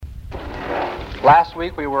Last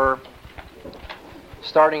week we were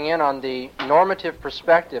starting in on the normative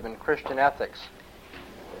perspective in Christian ethics.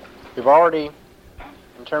 We've already,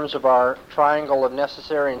 in terms of our triangle of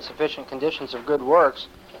necessary and sufficient conditions of good works,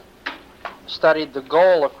 studied the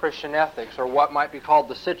goal of Christian ethics, or what might be called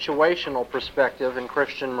the situational perspective in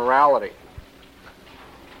Christian morality.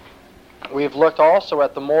 We've looked also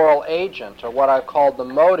at the moral agent, or what I've called the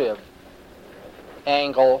motive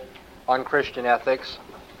angle on Christian ethics.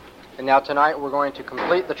 And now tonight we're going to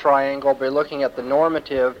complete the triangle by looking at the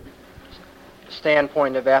normative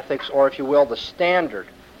standpoint of ethics, or if you will, the standard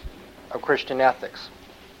of Christian ethics.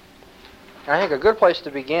 And I think a good place to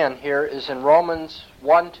begin here is in Romans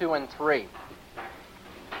 1, 2, and 3.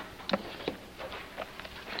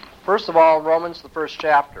 First of all, Romans, the first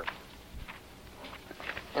chapter.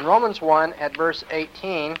 In Romans 1, at verse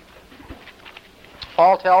 18,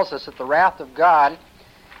 Paul tells us that the wrath of God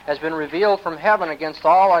has been revealed from heaven against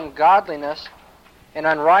all ungodliness and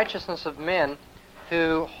unrighteousness of men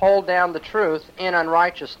who hold down the truth in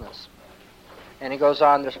unrighteousness. And he goes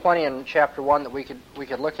on, there's plenty in chapter 1 that we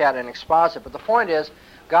could look at and exposit, but the point is,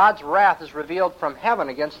 God's wrath is revealed from heaven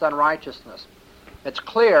against unrighteousness. It's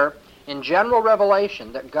clear in general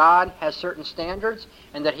revelation that God has certain standards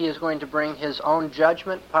and that he is going to bring his own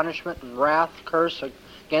judgment, punishment, and wrath, curse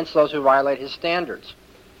against those who violate his standards.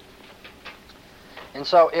 And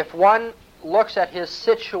so if one looks at his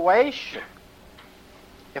situation,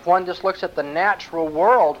 if one just looks at the natural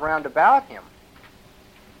world round about him,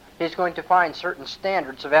 he's going to find certain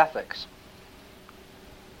standards of ethics.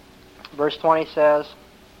 Verse 20 says,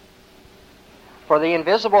 "For the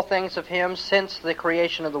invisible things of him since the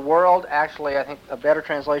creation of the world," actually I think a better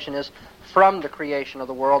translation is from the creation of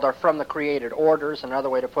the world, or from the created order is another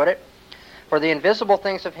way to put it. "For the invisible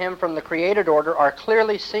things of him from the created order are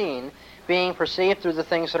clearly seen, being perceived through the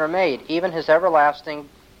things that are made, even his everlasting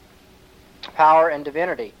power and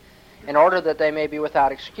divinity, in order that they may be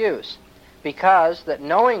without excuse. Because that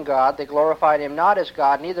knowing God, they glorified him not as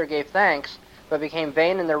God, neither gave thanks, but became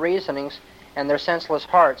vain in their reasonings, and their senseless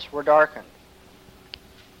hearts were darkened."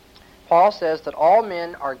 Paul says that all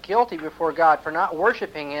men are guilty before God for not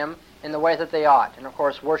worshiping him in the way that they ought. And of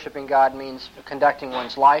course, worshiping God means conducting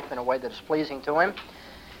one's life in a way that is pleasing to him.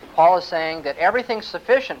 Paul is saying that everything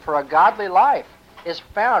sufficient for a godly life is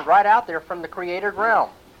found right out there from the created realm.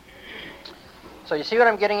 So you see what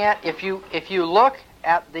I'm getting at? If you look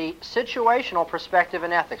at the situational perspective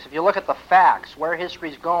in ethics, if you look at the facts, where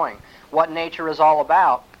history's going, what nature is all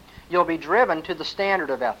about, you'll be driven to the standard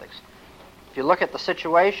of ethics. If you look at the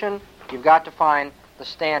situation, you've got to find the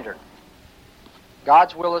standard.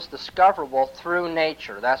 God's will is discoverable through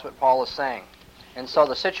nature. That's what Paul is saying. And so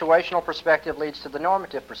the situational perspective leads to the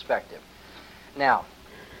normative perspective. Now,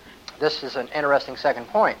 this is an interesting second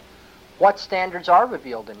point. What standards are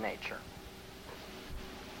revealed in nature?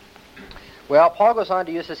 Well, Paul goes on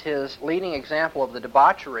to use as his leading example of the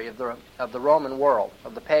debauchery of the Roman world,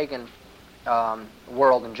 of the pagan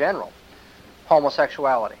world in general,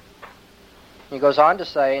 homosexuality. He goes on to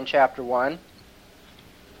say in chapter 1,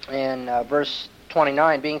 in verse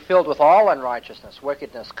 29, "Being filled with all unrighteousness,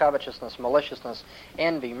 wickedness, covetousness, maliciousness,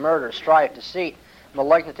 envy, murder, strife, deceit,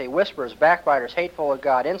 malignity, whisperers, backbiters, hateful of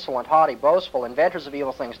God, insolent, haughty, boastful, inventors of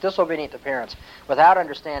evil things, disobedient to parents, without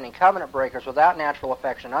understanding, covenant breakers, without natural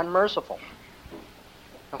affection, unmerciful."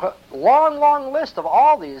 Long, long list of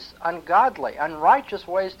all these ungodly, unrighteous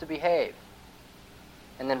ways to behave.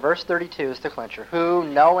 And then verse 32 is the clincher. "Who,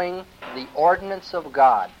 knowing the ordinance of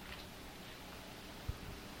God,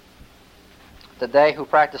 that they who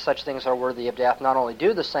practice such things are worthy of death, not only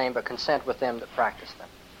do the same, but consent with them that practice them."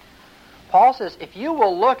 Paul says, if you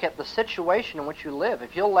will look at the situation in which you live,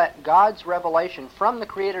 if you'll let God's revelation from the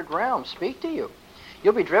created realm speak to you,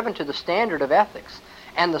 you'll be driven to the standard of ethics.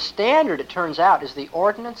 And the standard, it turns out, is the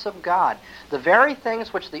ordinance of God. The very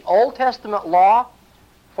things which the Old Testament law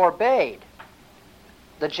forbade,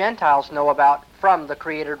 the Gentiles know about from the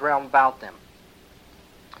created realm about them.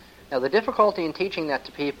 Now, the difficulty in teaching that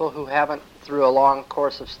to people who haven't, through a long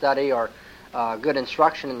course of study or good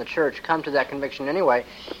instruction in the church, come to that conviction anyway,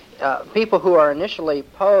 people who are initially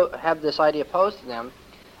have this idea posed to them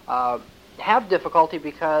have difficulty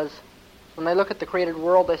because when they look at the created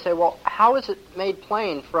world, they say, well, how is it made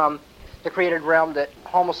plain from the created realm that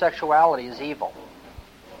homosexuality is evil?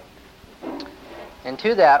 And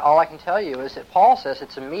to that, all I can tell you is that Paul says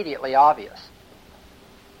it's immediately obvious.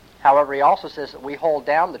 However, he also says that we hold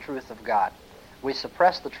down the truth of God. We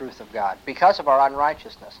suppress the truth of God because of our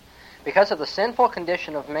unrighteousness. Because of the sinful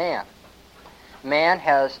condition of man, man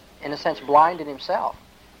has, in a sense, blinded himself.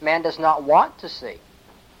 Man does not want to see.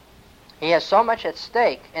 He has so much at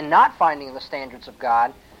stake in not finding the standards of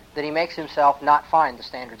God that he makes himself not find the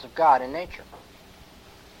standards of God in nature.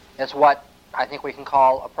 It's what I think we can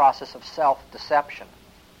call a process of self-deception.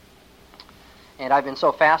 And I've been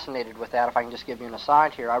so fascinated with that, if I can just give you an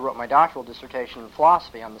aside here, I wrote my doctoral dissertation in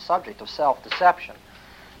philosophy on the subject of self-deception,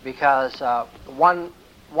 because one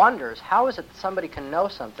wonders, how is it that somebody can know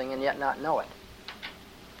something and yet not know it?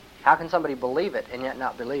 How can somebody believe it and yet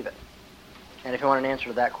not believe it? And if you want an answer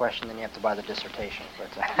to that question, then you have to buy the dissertation.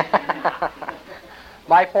 But,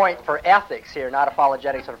 my point for ethics here, not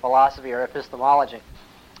apologetics or philosophy or epistemology,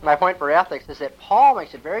 my point for ethics is that Paul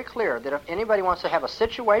makes it very clear that if anybody wants to have a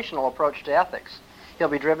situational approach to ethics, he'll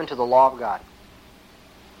be driven to the law of God.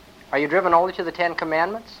 Are you driven only to the Ten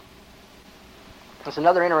Commandments? That's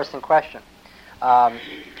another interesting question.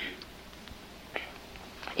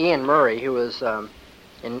 Ian Murray, who is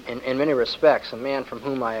in many respects a man from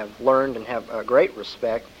whom I have learned and have great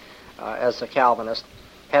respect as a Calvinist,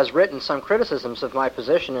 has written some criticisms of my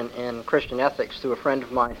position in Christian ethics to a friend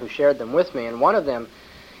of mine who shared them with me, and one of them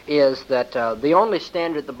is that the only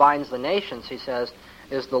standard that binds the nations, he says,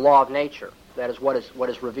 is the law of nature. That is what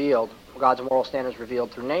is revealed, God's moral standards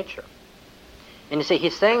revealed through nature. And you see,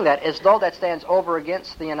 he's saying that as though that stands over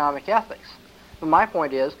against theonomic ethics. But my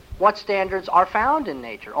point is, what standards are found in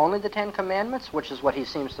nature? Only the Ten Commandments, which is what he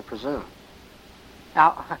seems to presume.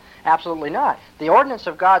 Now, absolutely not. The ordinance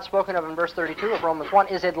of God spoken of in verse 32 of Romans 1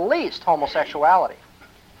 is at least homosexuality.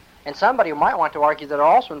 And somebody might want to argue that it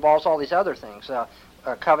also involves all these other things.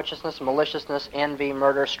 Covetousness, maliciousness, envy,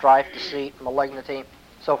 murder, strife, deceit, malignity,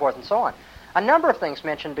 so forth and so on. A number of things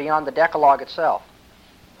mentioned beyond the Decalogue itself.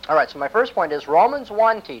 All right, so my first point is Romans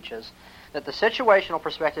 1 teaches that the situational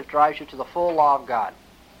perspective drives you to the full law of God,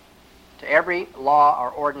 to every law or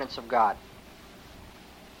ordinance of God.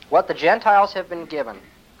 What the Gentiles have been given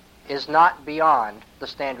is not beyond the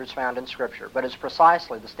standards found in Scripture, but is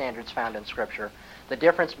precisely the standards found in Scripture, the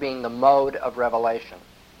difference being the mode of revelation.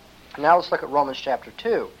 Now let's look at Romans chapter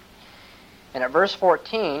 2. And at verse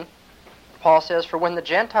 14, Paul says, "For when the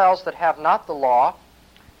Gentiles that have not the law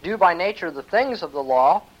do by nature the things of the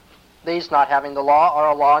law, these not having the law are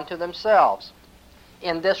a law unto themselves,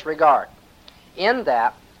 in this regard, in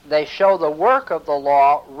that they show the work of the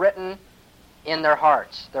law written in their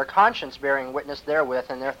hearts, their conscience bearing witness therewith,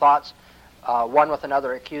 and their thoughts one with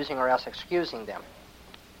another accusing or else excusing them."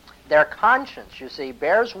 Their conscience, you see,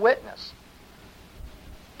 bears witness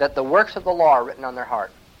that the works of the law are written on their heart.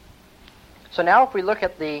 So now if we look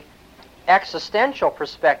at the existential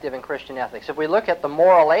perspective in Christian ethics, if we look at the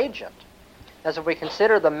moral agent, as if we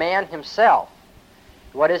consider the man himself,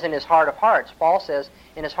 what is in his heart of hearts, Paul says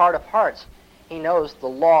in his heart of hearts he knows the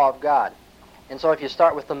law of God. And so if you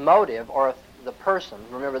start with the motive or the person,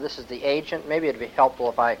 remember this is the agent, maybe it would be helpful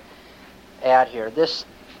if I add here, this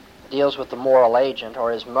deals with the moral agent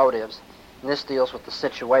or his motives, and this deals with the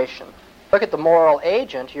situation. Look at the moral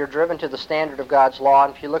agent, you're driven to the standard of God's law,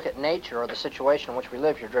 and if you look at nature or the situation in which we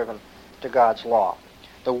live, you're driven to God's law.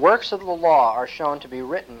 The works of the law are shown to be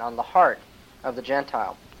written on the heart of the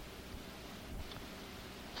Gentile.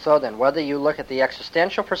 So then, whether you look at the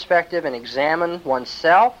existential perspective and examine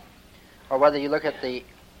oneself, or whether you look at the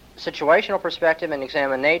situational perspective and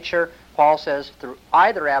examine nature, Paul says through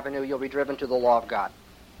either avenue you'll be driven to the law of God.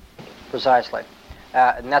 Precisely.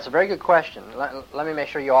 And that's a very good question. Let me make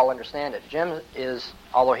sure you all understand it. Jim is,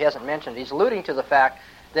 although he hasn't mentioned, he's alluding to the fact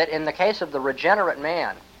that in the case of the regenerate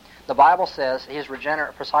man, the Bible says he is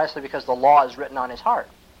regenerate precisely because the law is written on his heart.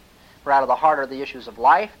 For out of the heart are the issues of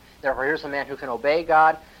life. Therefore, here's a man who can obey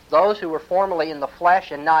God. Those who were formerly in the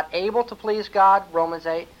flesh and not able to please God, Romans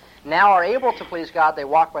 8, now are able to please God. They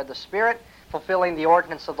walk by the Spirit, fulfilling the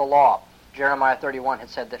ordinance of the law. Jeremiah 31 had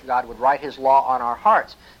said that God would write his law on our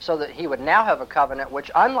hearts so that he would now have a covenant which,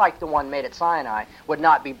 unlike the one made at Sinai, would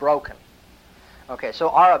not be broken. Okay, so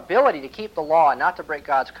our ability to keep the law and not to break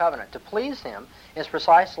God's covenant, to please him, is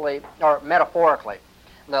precisely, or metaphorically,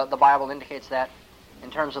 the Bible indicates that in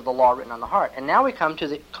terms of the law written on the heart. And now we come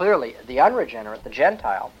to clearly the unregenerate, the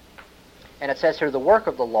Gentile, and it says here the work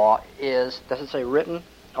of the law is, does it say written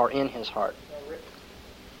or in his heart?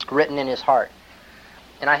 Written in his heart.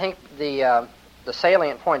 And I think the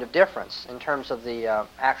salient point of difference in terms of the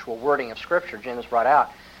actual wording of Scripture Jim has brought out,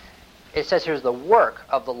 it says here's the work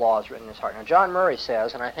of the law is written in his heart. Now John Murray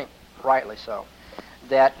says, and I think rightly so,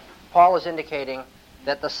 that Paul is indicating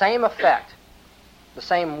that the same effect, the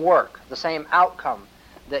same work, the same outcome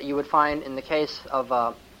that you would find in the case of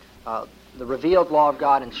the revealed law of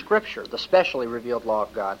God in Scripture, the specially revealed law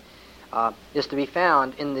of God, is to be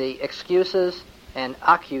found in the excuses and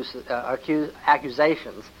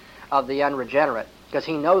accusations of the unregenerate, because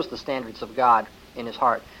he knows the standards of God in his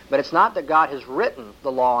heart. But it's not that God has written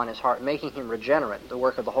the law on his heart, making him regenerate, the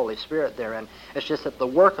work of the Holy Spirit therein. It's just that the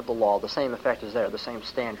work of the law, the same effect is there, the same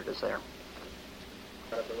standard is there.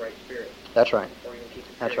 Of the right spirit. That's right.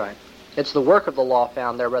 That's right. It's the work of the law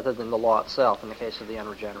found there rather than the law itself in the case of the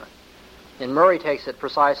unregenerate. And Murray takes it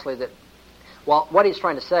precisely that, well, what he's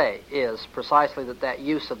trying to say is precisely that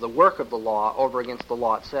use of the work of the law over against the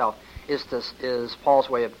law itself is Paul's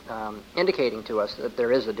way of indicating to us that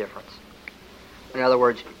there is a difference. In other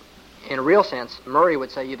words, in a real sense, Murray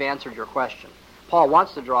would say you've answered your question. Paul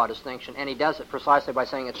wants to draw a distinction, and he does it precisely by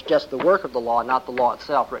saying it's just the work of the law, not the law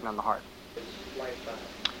itself written on the heart.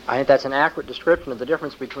 I think that's an accurate description of the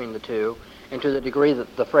difference between the two, and to the degree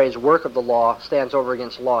that the phrase work of the law stands over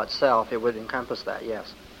against law itself, it would encompass that,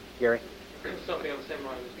 yes. Gary? Something on the same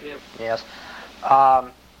line as Jim. Yes.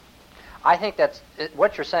 I think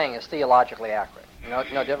what you're saying is theologically accurate.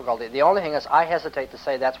 No difficulty. The only thing is I hesitate to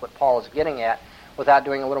say that's what Paul is getting at without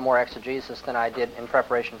doing a little more exegesis than I did in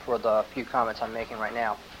preparation for the few comments I'm making right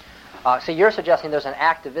now. See, you're suggesting there's an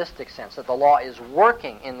activistic sense, that the law is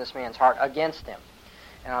working in this man's heart against him.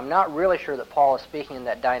 And I'm not really sure that Paul is speaking in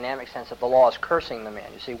that dynamic sense that the law is cursing the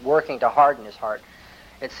man. You see, working to harden his heart.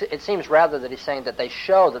 It seems rather that he's saying that they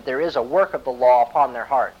show that there is a work of the law upon their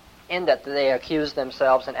heart, in that they accuse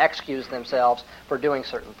themselves and excuse themselves for doing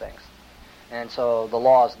certain things. And so the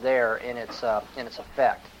law is there in its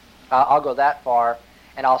effect. I'll go that far,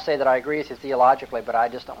 and I'll say that I agree with you theologically, but I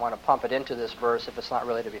just don't want to pump it into this verse if it's not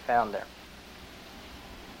really to be found there.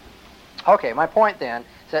 Okay, my point then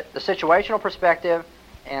is that the situational perspective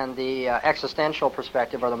and the existential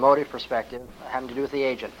perspective, or the motive perspective, having to do with the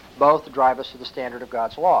agent, both drive us to the standard of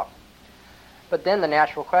God's law. But then the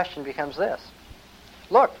natural question becomes this.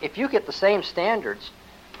 Look, if you get the same standards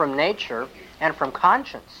from nature and from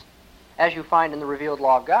conscience as you find in the revealed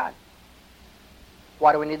law of God,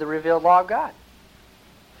 why do we need the revealed law of God?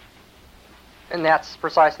 And that's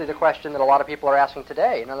precisely the question that a lot of people are asking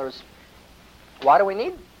today. In other words, why do we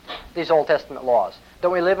need these Old Testament laws?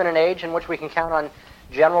 Don't we live in an age in which we can count on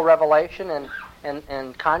general revelation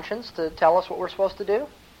and conscience to tell us what we're supposed to do?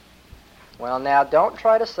 Well, now, don't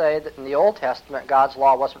try to say that in the Old Testament God's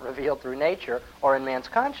law wasn't revealed through nature or in man's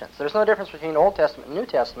conscience. There's no difference between Old Testament and New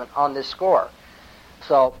Testament on this score.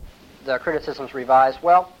 So the criticism's revised.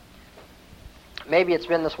 Well, maybe it's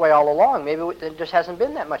been this way all along. Maybe there just hasn't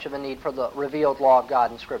been that much of a need for the revealed law of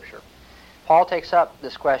God in Scripture. Paul takes up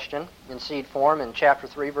this question in seed form in chapter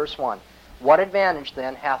 3, verse 1. What advantage,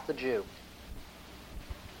 then, hath the Jew?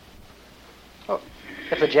 Well,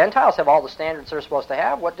 if the Gentiles have all the standards they're supposed to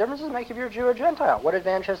have, what difference does it make if you're a Jew or Gentile? What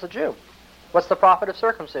advantage has the Jew? What's the profit of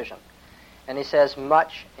circumcision? And he says,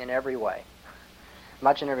 much in every way.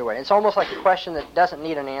 Much in every way. It's almost like a question that doesn't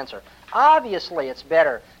need an answer. Obviously, it's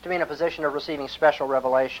better to be in a position of receiving special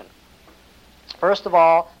revelation. First of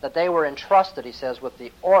all, that they were entrusted, he says, with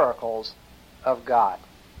the oracles of God.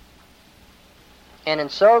 And in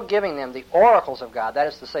so giving them the oracles of God, that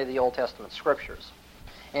is to say the Old Testament Scriptures,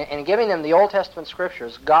 in giving them the Old Testament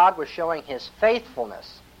Scriptures, God was showing his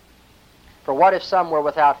faithfulness. For what if some were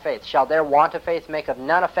without faith? Shall their want of faith make of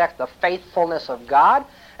none effect the faithfulness of God?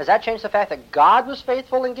 Does that change the fact that God was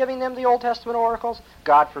faithful in giving them the Old Testament oracles?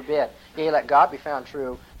 God forbid. Yea, let God be found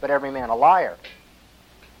true, but every man a liar.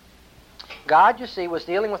 God, you see, was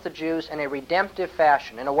dealing with the Jews in a redemptive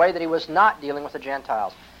fashion, in a way that he was not dealing with the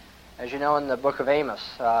Gentiles. As you know, in the book of Amos,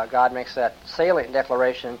 God makes that salient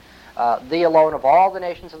declaration, thee alone of all the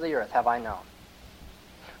nations of the earth have I known.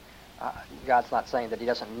 God's not saying that he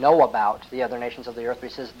doesn't know about the other nations of the earth, but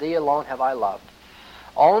he says, thee alone have I loved.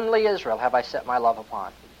 Only Israel have I set my love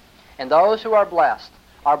upon. And those who are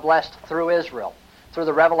blessed through Israel, through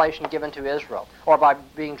the revelation given to Israel, or by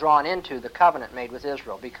being drawn into the covenant made with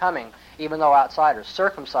Israel, becoming, even though outsiders,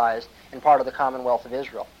 circumcised in part of the commonwealth of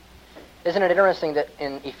Israel. Isn't it interesting that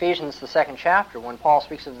in Ephesians, the 2nd chapter, when Paul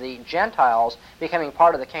speaks of the Gentiles becoming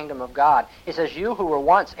part of the kingdom of God, he says, you who were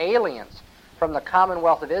once aliens from the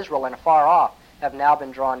commonwealth of Israel and afar off have now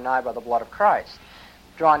been drawn nigh by the blood of Christ.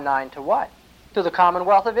 Drawn nigh to what? To the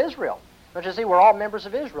commonwealth of Israel. Don't you see, we're all members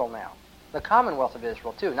of Israel now. The commonwealth of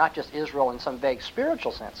Israel, too, not just Israel in some vague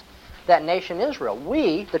spiritual sense. That nation Israel,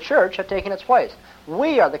 we, the church, have taken its place.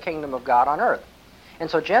 We are the kingdom of God on earth. And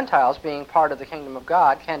so Gentiles, being part of the kingdom of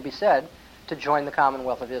God, can be said to join the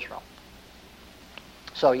commonwealth of Israel.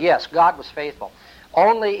 So yes, God was faithful.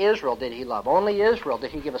 Only Israel did he love. Only Israel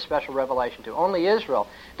did he give a special revelation to. Only Israel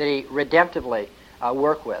did he redemptively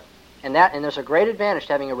work with. And there's a great advantage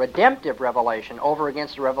to having a redemptive revelation over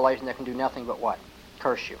against a revelation that can do nothing but what?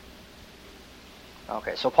 Curse you.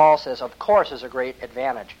 Okay, so Paul says, of course, there's a great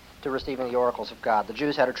advantage to receiving the oracles of God. The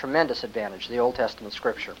Jews had a tremendous advantage, the Old Testament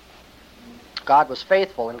Scripture. God was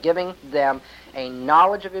faithful in giving them a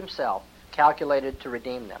knowledge of himself calculated to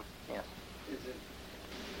redeem them. Yes.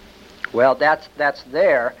 Well, that's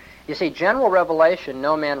there. You see, general revelation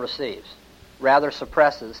no man receives, rather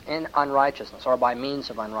suppresses in unrighteousness or by means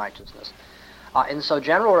of unrighteousness. And so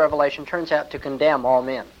general revelation turns out to condemn all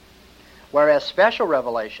men. Whereas special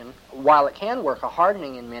revelation, while it can work a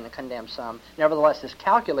hardening in men and condemn some, nevertheless is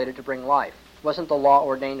calculated to bring life. Wasn't the law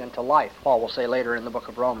ordained unto life, Paul will say later in the book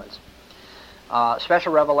of Romans.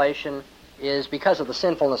 Special revelation is, because of the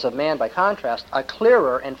sinfulness of man, by contrast, a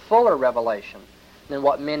clearer and fuller revelation than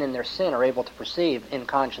what men in their sin are able to perceive in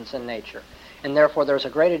conscience and nature. And therefore there's a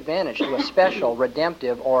great advantage to a special,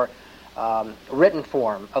 redemptive, or written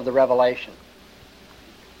form of the revelation.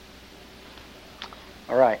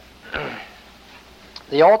 All right.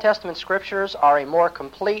 The Old Testament Scriptures are a more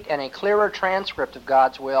complete and a clearer transcript of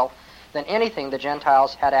God's will than anything the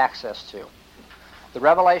Gentiles had access to. The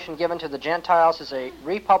revelation given to the Gentiles is a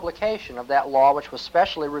republication of that law which was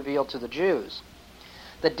specially revealed to the Jews.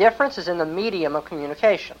 The difference is in the medium of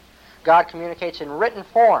communication. God communicates in written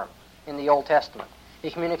form in the Old Testament.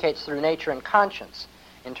 He communicates through nature and conscience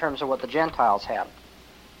in terms of what the Gentiles had.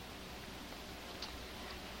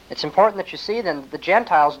 It's important that you see then that the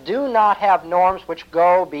Gentiles do not have norms which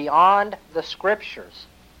go beyond the Scriptures.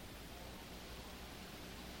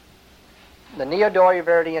 The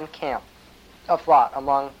Neo-Doyverdian camp of thought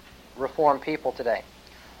among Reformed people today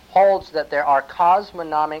holds that there are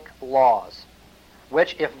cosmonomic laws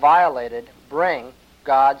which, if violated, bring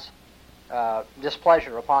God's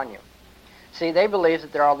displeasure upon you. See, they believe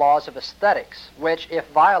that there are laws of aesthetics which, if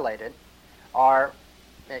violated,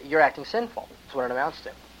 you're acting sinful. That's what it amounts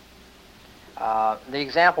to. The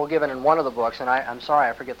example given in one of the books, and I'm sorry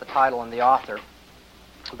I forget the title and the author,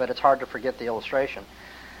 but it's hard to forget the illustration.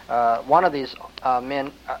 One of these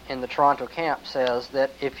men in the Toronto camp says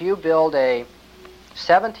that if you build a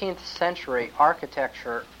 17th century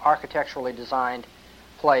architecturally designed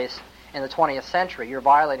place in the 20th century, you're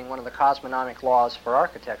violating one of the cosmonomic laws for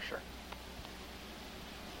architecture.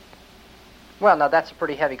 Well, now that's a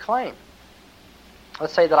pretty heavy claim.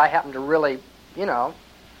 Let's say that I happen to really,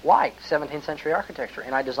 like 17th century architecture,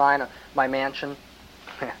 and I design my mansion,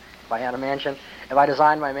 if I had a mansion, if I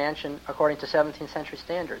design my mansion according to 17th century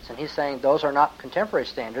standards, and he's saying those are not contemporary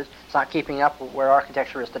standards, it's not keeping up with where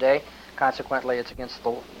architecture is today, consequently it's against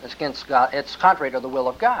God, it's contrary to the will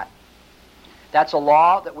of God. That's a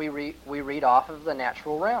law that we read off of the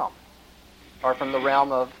natural realm, or from the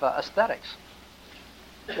realm of aesthetics.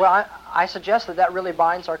 Well, I suggest that really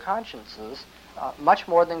binds our consciences much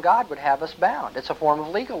more than God would have us bound. It's a form of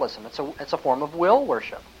legalism. It's a form of will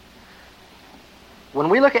worship. When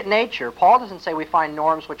we look at nature, Paul doesn't say we find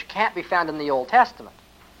norms which can't be found in the Old Testament.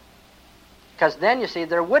 Because then, you see,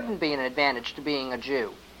 there wouldn't be an advantage to being a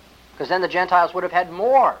Jew. Because then the Gentiles would have had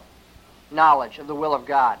more knowledge of the will of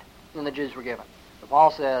God than the Jews were given. But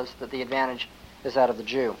Paul says that the advantage is that of the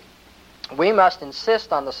Jew. We must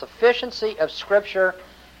insist on the sufficiency of Scripture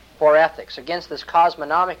for ethics, against this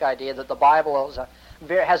cosmonomic idea that the Bible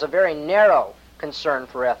has a very narrow concern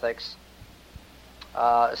for ethics.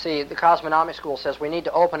 See, the cosmonomic school says we need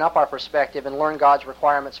to open up our perspective and learn God's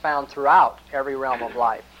requirements found throughout every realm of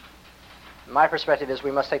life. My perspective is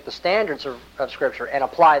we must take the standards of Scripture and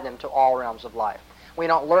apply them to all realms of life. We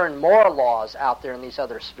don't learn more laws out there in these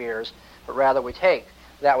other spheres, but rather we take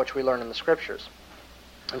that which we learn in the Scriptures.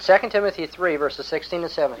 In 2 Timothy 3, verses 16 and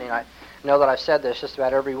 17, I know that I've said this just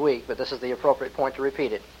about every week, but this is the appropriate point to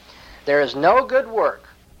repeat it. There is no good work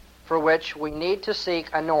for which we need to seek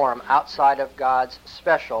a norm outside of God's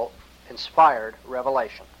special, inspired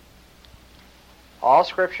revelation. All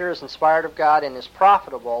Scripture is inspired of God and is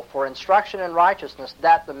profitable for instruction in righteousness,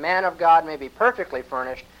 that the man of God may be perfectly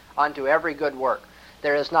furnished unto every good work.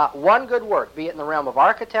 There is not one good work, be it in the realm of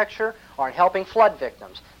architecture or in helping flood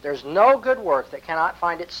victims. There's no good work that cannot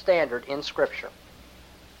find its standard in Scripture.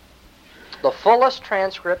 The fullest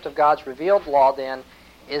transcript of God's revealed law, then,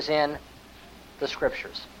 is in the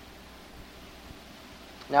Scriptures.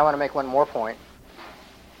 Now I want to make one more point,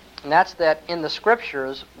 and that's that in the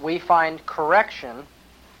Scriptures we find correction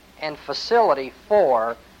and facility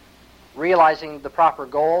for realizing the proper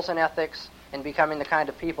goals in ethics and becoming the kind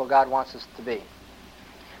of people God wants us to be.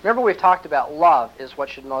 Remember, we've talked about love is what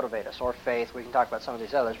should motivate us, or faith. We can talk about some of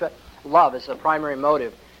these others, but love is the primary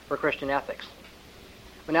motive for Christian ethics.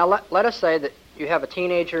 But now let us say that you have a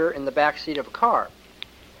teenager in the back seat of a car,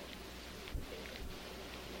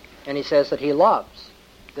 and he says that he loves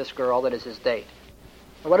this girl that is his date.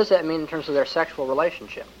 What does that mean in terms of their sexual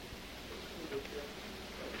relationship?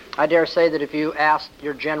 I dare say that if you asked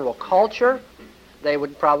your general culture, they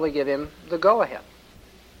would probably give him the go-ahead.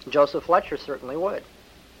 Joseph Fletcher certainly would.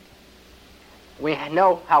 We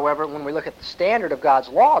know, however, when we look at the standard of God's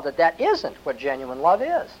law, that that isn't what genuine love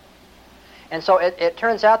is. And so it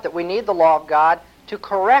turns out that we need the law of God to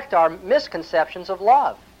correct our misconceptions of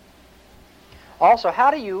love. Also, how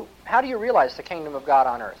do you realize the kingdom of God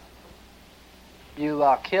on earth? You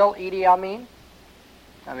kill Idi Amin?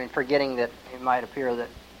 I mean, forgetting that it might appear that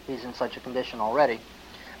he's in such a condition already.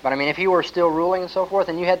 But I mean, if he were still ruling and so forth,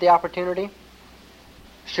 and you had the opportunity,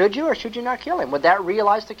 should you or should you not kill him? Would that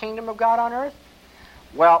realize the kingdom of God on earth?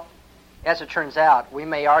 Well, as it turns out, we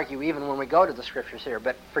may argue even when we go to the Scriptures here,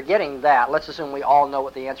 but forgetting that, let's assume we all know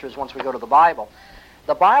what the answer is once we go to the Bible.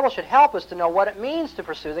 The Bible should help us to know what it means to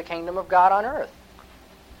pursue the kingdom of God on earth.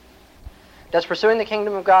 Does pursuing the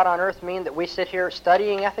kingdom of God on earth mean that we sit here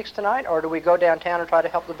studying ethics tonight, or do we go downtown and try to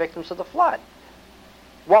help the victims of the flood?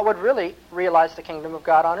 What would really realize the kingdom of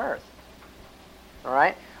God on earth? All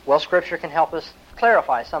right? Well, Scripture can help us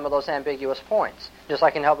clarify some of those ambiguous points, just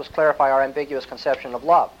like it can help us clarify our ambiguous conception of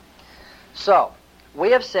love. So,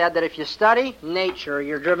 we have said that if you study nature,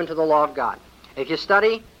 you're driven to the law of God. If you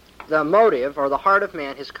study the motive or the heart of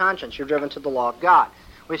man, his conscience, you're driven to the law of God.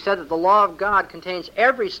 We've said that the law of God contains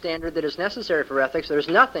every standard that is necessary for ethics. There's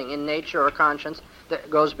nothing in nature or conscience that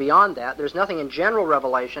goes beyond that. There's nothing in general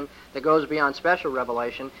revelation that goes beyond special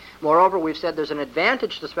revelation. Moreover, we've said there's an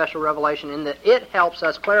advantage to special revelation in that it helps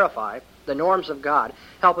us clarify the norms of God,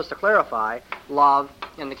 help us to clarify love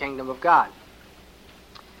in the kingdom of God.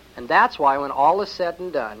 And that's why when all is said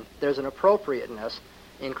and done, there's an appropriateness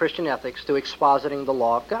in Christian ethics to expositing the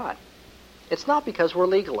law of God. It's not because we're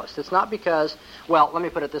legalists. It's not because, well, let me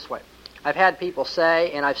put it this way. I've had people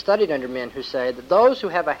say, and I've studied under men who say, that those who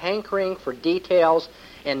have a hankering for details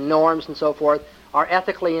and norms and so forth are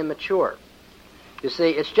ethically immature. You see,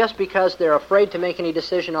 it's just because they're afraid to make any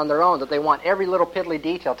decision on their own that they want every little piddly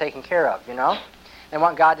detail taken care of, you know? They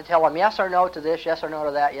want God to tell them yes or no to this, yes or no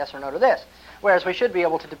to that, yes or no to this. Whereas we should be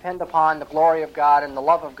able to depend upon the glory of God and the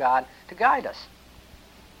love of God to guide us.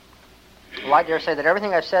 Well, I dare say that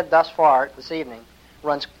everything I've said thus far this evening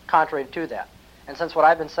runs contrary to that. And since what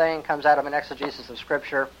I've been saying comes out of an exegesis of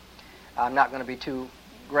Scripture, I'm not going to be too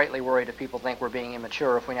greatly worried if people think we're being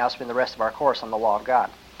immature if we now spend the rest of our course on the law of God.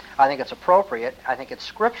 I think it's appropriate, I think it's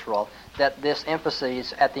scriptural, that this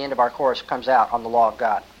emphasis at the end of our course comes out on the law of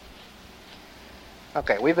God.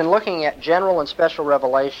 Okay, we've been looking at general and special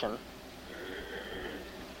revelation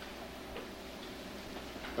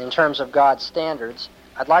in terms of God's standards.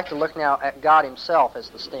 I'd like to look now at God himself as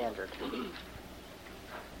the standard.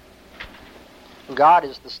 God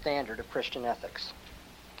is the standard of Christian ethics.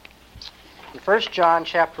 In 1 John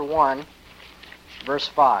chapter 1, verse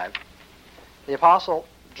 5, the Apostle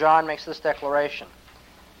John makes this declaration.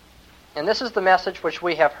 And this is the message which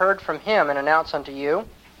we have heard from him and announce unto you.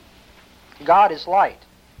 God is light,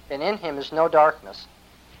 and in him is no darkness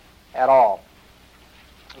at all.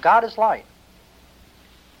 God is light.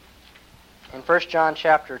 In 1 John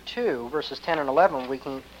chapter 2, verses 10 and 11, we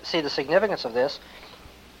can see the significance of this.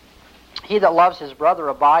 He that loves his brother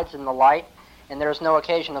abides in the light, and there is no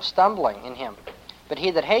occasion of stumbling in him. But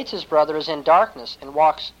he that hates his brother is in darkness, and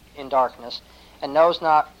walks in darkness, and knows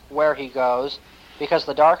not where he goes, because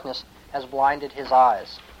the darkness has blinded his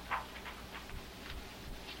eyes.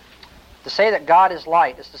 To say that God is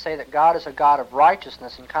light is to say that God is a God of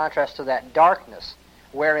righteousness in contrast to that darkness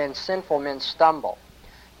wherein sinful men stumble.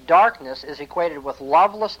 Darkness is equated with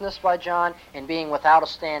lovelessness by John and being without a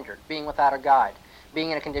standard, being without a guide,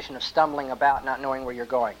 being in a condition of stumbling about, not knowing where you're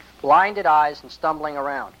going. Blinded eyes and stumbling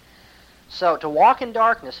around. So to walk in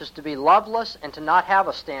darkness is to be loveless and to not have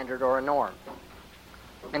a standard or a norm.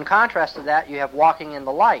 In contrast to that, you have walking in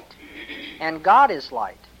the light. And God is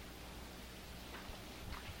light.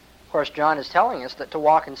 Of course, John is telling us that to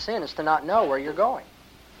walk in sin is to not know where you're going.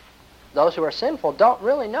 Those who are sinful don't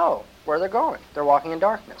really know where they're going. They're walking in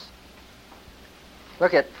darkness.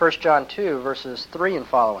 Look at 1 John 2, verses 3 and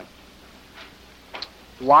following.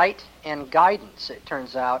 Light and guidance, it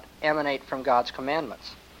turns out, emanate from God's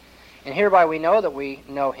commandments. And hereby we know that we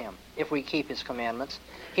know him, if we keep his commandments.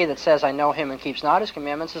 He that says, I know him, and keeps not his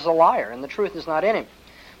commandments is a liar, and the truth is not in him.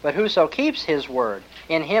 But whoso keeps his word,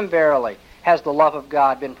 in him verily has the love of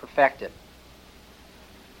God been perfected.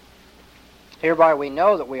 Hereby we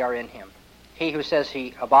know that we are in him. He who says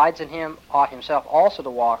he abides in him ought himself also to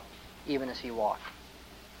walk even as he walked.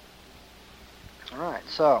 All right,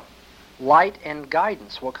 so light and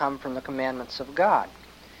guidance will come from the commandments of God.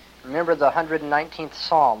 Remember the 119th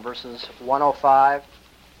Psalm, verses 105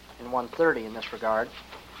 and 130 in this regard.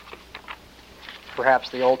 Perhaps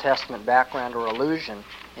the Old Testament background or allusion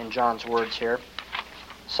in John's words here.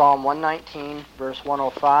 Psalm 119, verse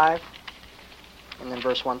 105. And then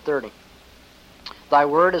verse 130. Thy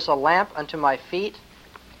word is a lamp unto my feet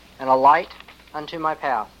and a light unto my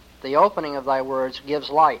path. The opening of thy words gives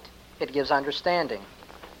light. It gives understanding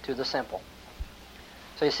to the simple.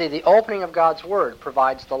 So you see, the opening of God's word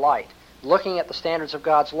provides the light. Looking at the standards of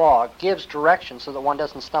God's law gives direction so that one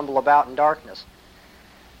doesn't stumble about in darkness.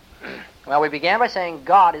 Well, we began by saying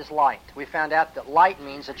God is light. We found out that light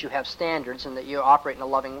means that you have standards and that you operate in a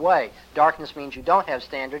loving way. Darkness means you don't have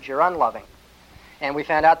standards, you're unloving. And we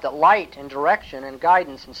found out that light and direction and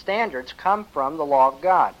guidance and standards come from the law of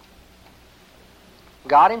God.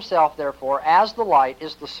 God himself, therefore, as the light,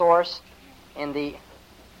 is the source and the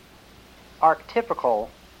archetypical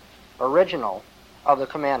original of the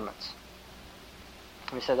commandments.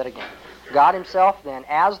 Let me say that again. God himself, then,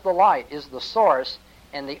 as the light, is the source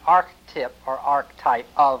and the archetype or archetype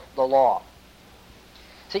of the law.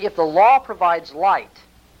 See, if the law provides light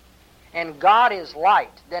and God is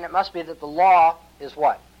light, then it must be that the law is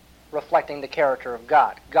what? Reflecting the character of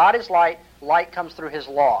God. God is light. Light comes through his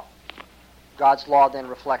law. God's law then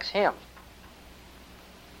reflects him.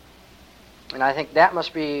 And I think that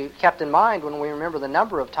must be kept in mind when we remember the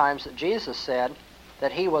number of times that Jesus said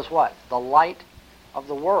that he was what? The light of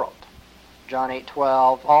the world. John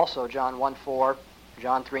 8:12, also John 1:4,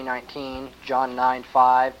 John 3:19, John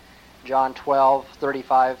 9:5, John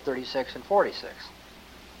 12:35, 36, and 46.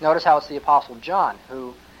 Notice how it's the Apostle John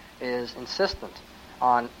who is insistent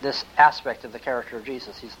on this aspect of the character of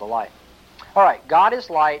Jesus. He's the light. All right, God is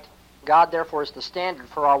light. God, therefore, is the standard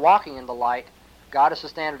for our walking in the light. God is the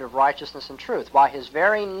standard of righteousness and truth. By his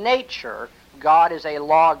very nature, God is a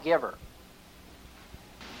lawgiver.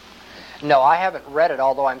 No, I haven't read it,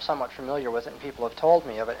 although I'm somewhat familiar with it, and people have told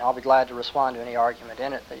me of it. I'll be glad to respond to any argument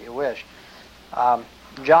in it that you wish.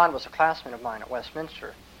 John was a classmate of mine at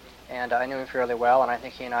Westminster, and I knew him fairly well, and I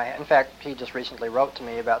think he and I, in fact, he just recently wrote to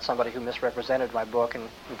me about somebody who misrepresented my book and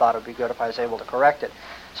thought it would be good if I was able to correct it.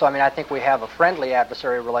 So, I think we have a friendly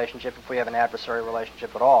adversary relationship if we have an adversary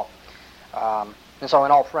relationship at all. And so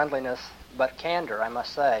in all friendliness but candor, I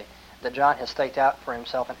must say that John has staked out for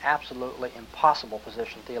himself an absolutely impossible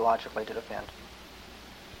position theologically to defend.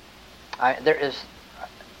 I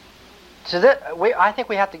think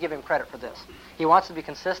we have to give him credit for this. He wants to be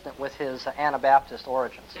consistent with his Anabaptist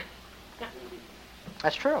origins.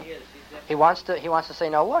 That's true. He wants to say,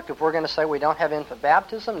 no, look, if we're going to say we don't have infant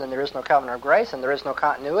baptism, then there is no covenant of grace, and there is no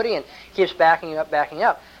continuity, and keeps backing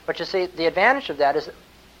up. But you see, the advantage of that is that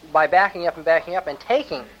by backing up and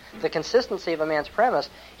taking the consistency of a man's premise,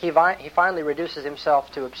 he finally reduces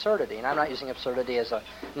himself to absurdity. And I'm not using absurdity as a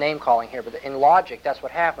name-calling here, but in logic, that's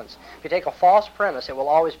what happens. If you take a false premise, it will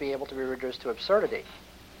always be able to be reduced to absurdity.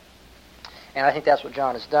 And I think that's what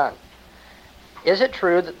John has done. Is it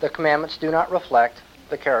true that the commandments do not reflect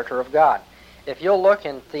the character of God? If you'll look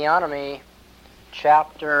in Theonomy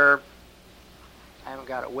chapter, I haven't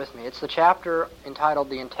got it with me, it's the chapter entitled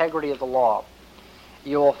The Integrity of the Law.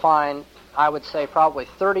 You will find, I would say, probably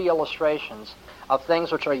 30 illustrations of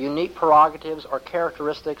things which are unique prerogatives or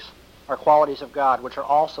characteristics or qualities of God, which are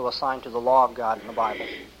also assigned to the law of God in the Bible.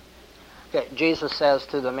 Okay, Jesus says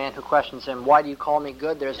to the man who questions him, why do you call me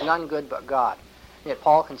good? There's none good but God. Yet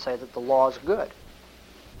Paul can say that the law is good.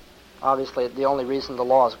 Obviously, the only reason the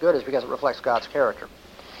law is good is because it reflects God's character.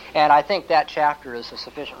 And I think that chapter is a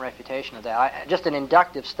sufficient refutation of that. Just an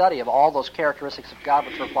inductive study of all those characteristics of God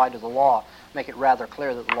which are applied to the law make it rather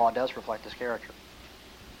clear that the law does reflect his character.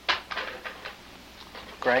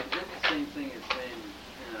 Great. Is that the same thing as saying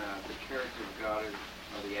the character of God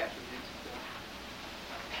are the attributes of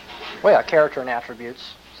God? Well, yeah, character and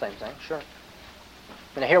attributes, same thing, sure.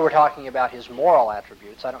 And here we're talking about his moral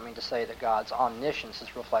attributes. I don't mean to say that God's omniscience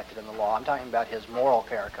is reflected in the law. I'm talking about his moral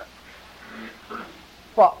character.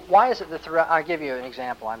 Well, why is it that I'll give you an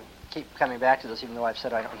example. I keep coming back to this even though I've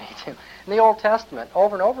said I don't need to. In the Old Testament,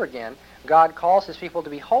 over and over again, God calls his people to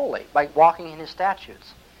be holy by walking in his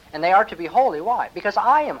statutes. And they are to be holy. Why? Because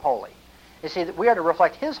I am holy. You see, we are to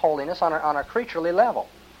reflect his holiness on a creaturely level.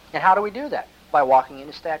 And how do we do that? By walking in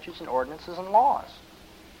his statutes and ordinances and laws.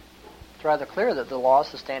 It's rather clear that the law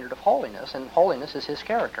is the standard of holiness, and holiness is his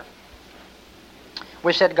character.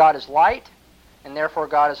 We said God is light, and therefore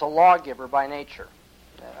God is a lawgiver by nature.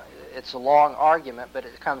 It's a long argument, but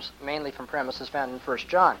it comes mainly from premises found in 1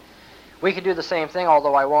 John. We could do the same thing,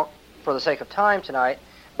 although I won't for the sake of time tonight,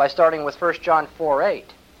 by starting with 1 John 4:8.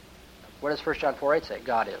 What does 1 John 4:8 say?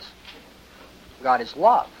 God is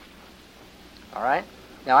love. All right?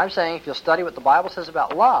 Now I'm saying if you'll study what the Bible says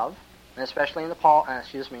about love, and especially in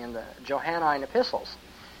the Johannine epistles,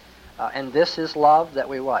 and this is love, that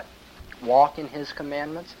we what? Walk in his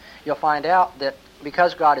commandments. You'll find out that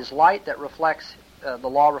because God is light, that reflects the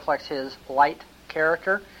law reflects his light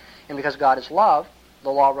character, and because God is love, the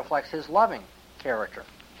law reflects his loving character.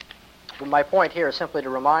 But my point here is simply to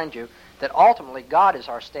remind you that ultimately God is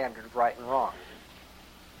our standard of right and wrong.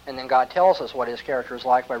 And then God tells us what his character is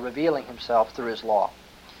like by revealing himself through his law.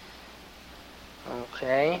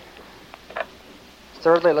 Okay.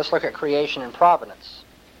 Thirdly, let's look at creation and providence.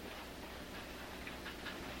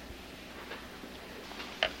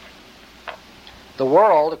 The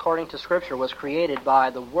world, according to Scripture, was created by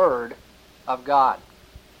the Word of God.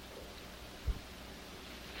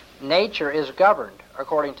 Nature is governed,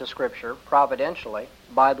 according to Scripture, providentially,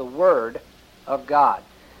 by the Word of God.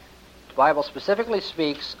 The Bible specifically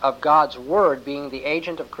speaks of God's Word being the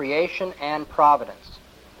agent of creation and providence.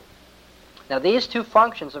 Now, these two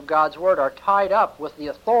functions of God's Word are tied up with the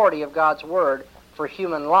authority of God's Word for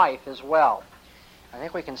human life as well. I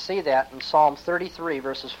think we can see that in Psalm 33,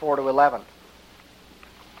 verses 4 to 11.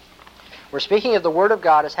 We're speaking of the Word of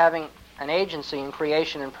God as having an agency in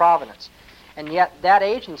creation and providence. And yet that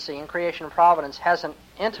agency in creation and providence has an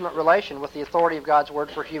intimate relation with the authority of God's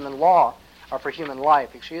Word for human law, or for human life,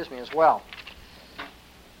 as well.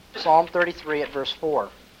 Psalm 33 at verse 4.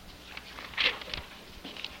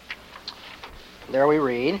 There we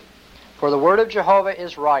read, "For the word of Jehovah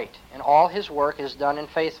is right, and all his work is done in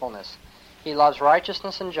faithfulness. He loves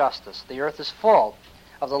righteousness and justice. The earth is full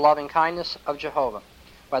of the loving kindness of Jehovah.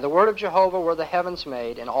 By the word of Jehovah were the heavens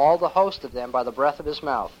made, and all the host of them by the breath of his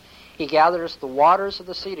mouth. He gathers the waters of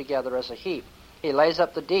the sea together as a heap. He lays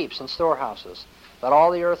up the deeps in storehouses. Let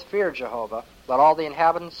all the earth fear Jehovah. Let all the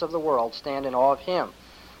inhabitants of the world stand in awe of him.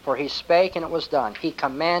 For he spake, and it was done. He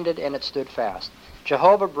commanded, and it stood fast.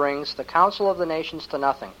 Jehovah brings the counsel of the nations to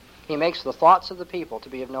nothing. He makes the thoughts of the people to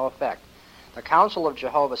be of no effect. The counsel of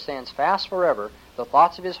Jehovah stands fast forever, the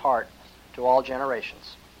thoughts of his heart to all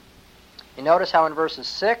generations." You notice how in verses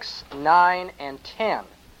 6, 9, and 10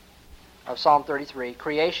 of Psalm 33,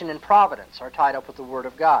 creation and providence are tied up with the Word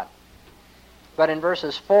of God. But in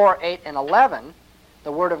verses 4, 8, and 11,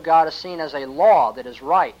 the Word of God is seen as a law that is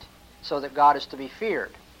right, so that God is to be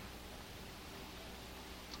feared.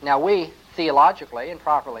 Now we, theologically and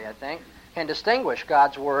properly, I think, can distinguish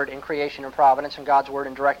God's Word in creation and providence and God's Word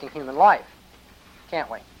in directing human life, can't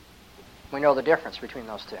we? We know the difference between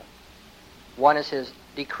those two. One is his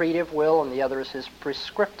decretive will and the other is his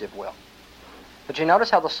prescriptive will. But you notice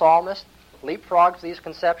how the psalmist leapfrogs these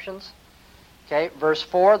conceptions? Okay, verse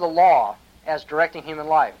 4, the law as directing human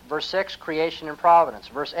life. Verse 6, creation and providence.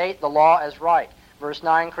 Verse 8, the law as right. Verse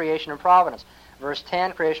 9, creation and providence. Verse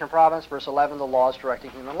 10, creation and providence. Verse 11, the law as directing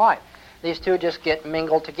human life. These two just get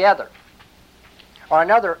mingled together. Or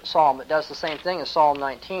another psalm that does the same thing is Psalm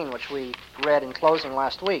 19, which we read in closing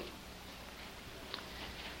last week.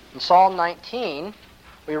 In Psalm 19,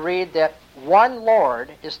 we read that one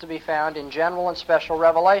Lord is to be found in general and special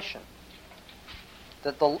revelation.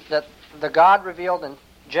 That the God revealed in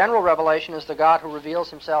general revelation is the God who reveals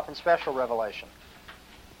himself in special revelation.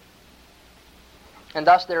 And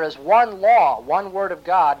thus there is one law, one Word of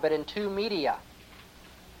God, but in two media.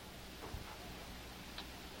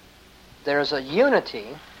 There is a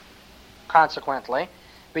unity, consequently,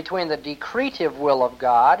 between the decretive will of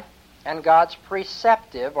God and God's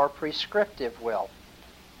preceptive or prescriptive will.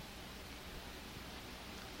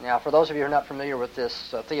 Now, for those of you who are not familiar with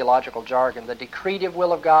this theological jargon, the decretive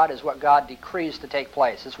will of God is what God decrees to take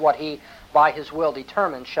place. It's what he, by his will,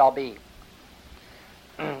 determines shall be.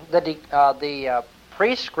 The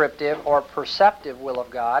prescriptive or perceptive will of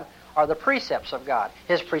God are the precepts of God,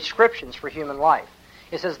 his prescriptions for human life.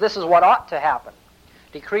 He says this is what ought to happen.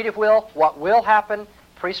 Decretive will, what will happen.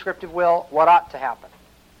 Prescriptive will, what ought to happen.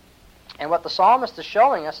 And what the psalmist is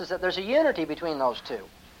showing us is that there's a unity between those two.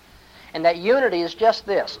 And that unity is just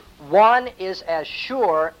this. One is as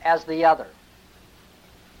sure as the other.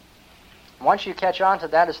 Once you catch on to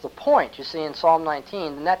that as the point you see in Psalm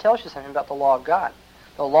 19, then that tells you something about the law of God.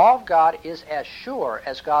 The law of God is as sure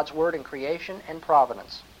as God's Word in creation and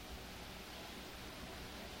providence.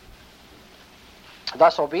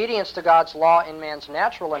 Thus, obedience to God's law in man's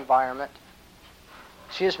natural environment,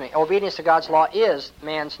 obedience to God's law is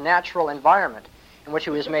man's natural environment in which he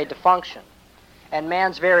was made to function. And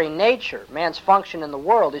man's very nature, man's function in the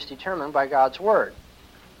world, is determined by God's Word.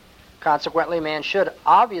 Consequently, man should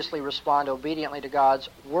obviously respond obediently to God's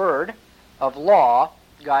Word of law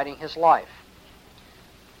guiding his life.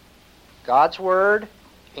 God's Word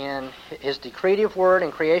in his decretive Word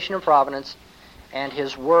in creation and providence, and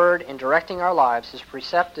his Word in directing our lives, his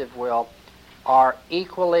preceptive will, are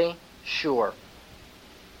equally sure.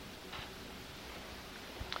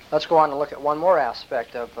 Let's go on and look at one more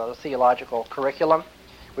aspect of the theological curriculum.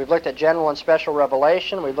 We've looked at general and special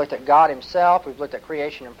revelation. We've looked at God himself. We've looked at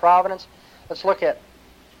creation and providence. Let's look at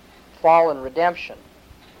fall and redemption,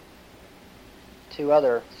 two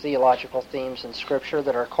other theological themes in Scripture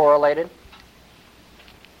that are correlated.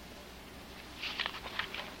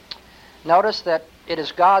 Notice that it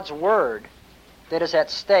is God's Word that is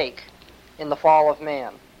at stake in the fall of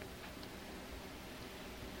man.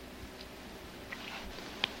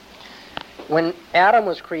 When Adam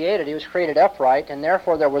was created, he was created upright, and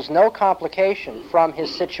therefore there was no complication from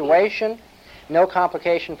his situation, no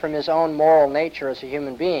complication from his own moral nature as a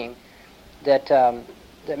human being that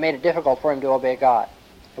made it difficult for him to obey God.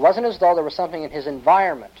 It wasn't as though there was something in his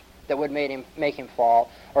environment that would make him fall,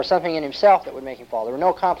 or something in himself that would make him fall. There were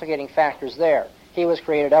no complicating factors there. He was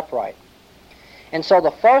created upright. And so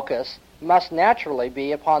the focus must naturally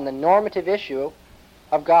be upon the normative issue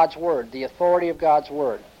of God's Word, the authority of God's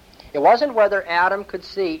Word. It wasn't whether Adam could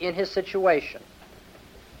see in his situation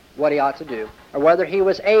what he ought to do, or whether he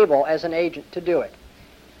was able as an agent to do it.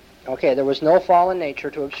 Okay, there was no fallen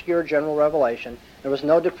nature to obscure general revelation. There was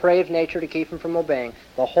no depraved nature to keep him from obeying.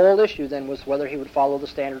 The whole issue then was whether he would follow the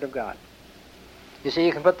standard of God. You see,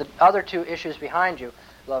 you can put the other two issues behind you.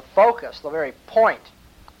 The focus, the very point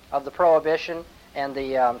of the prohibition and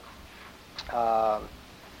the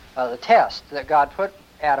test that God put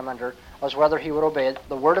Adam under was whether he would obey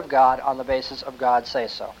the Word of God on the basis of God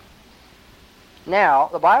say-so. Now,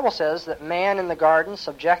 the Bible says that man in the garden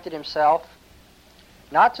subjected himself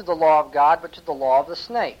not to the law of God, but to the law of the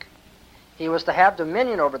snake. He was to have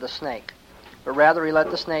dominion over the snake, but rather he let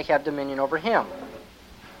the snake have dominion over him.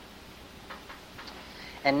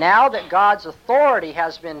 And now that God's authority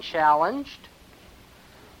has been challenged,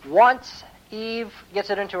 once Eve gets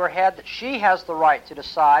it into her head that she has the right to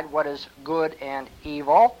decide what is good and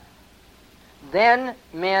evil, then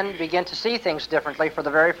men begin to see things differently for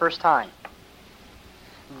the very first time.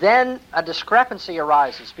 Then a discrepancy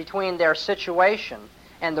arises between their situation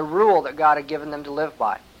and the rule that God had given them to live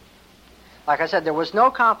by. Like I said, there was no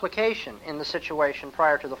complication in the situation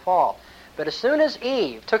prior to the fall. But as soon as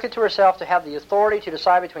Eve took it to herself to have the authority to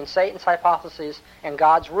decide between Satan's hypotheses and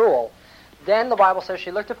God's rule, then the Bible says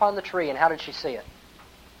she looked upon the tree, and how did she see it?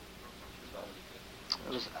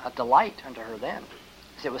 It was a delight unto her then.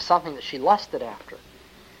 It was something that she lusted after.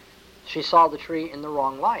 She saw the tree in the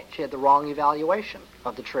wrong light. She had the wrong evaluation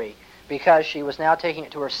of the tree because she was now taking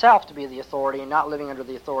it to herself to be the authority and not living under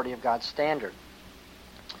the authority of God's standard.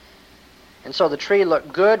 And so the tree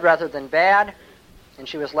looked good rather than bad, and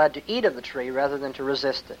she was led to eat of the tree rather than to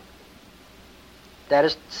resist it. That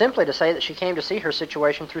is simply to say that she came to see her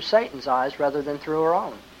situation through Satan's eyes rather than through her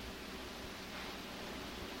own.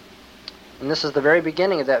 And this is the very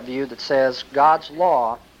beginning of that view that says God's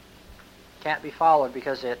law can't be followed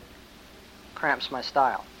because it cramps my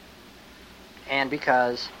style and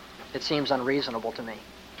because it seems unreasonable to me.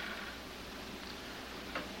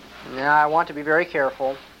 Now, I want to be very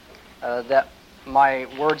careful that my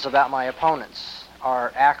words about my opponents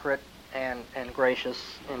are accurate and gracious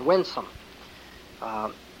and winsome.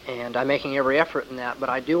 And I'm making every effort in that, but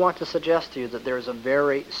I do want to suggest to you that there is a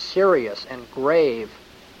very serious and grave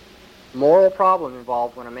moral problem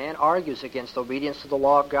involved when a man argues against obedience to the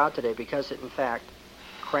law of God today because it, in fact,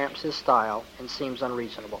 cramps his style and seems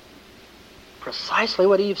unreasonable. Precisely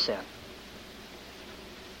what Eve said.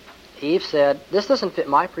 Eve said, this doesn't fit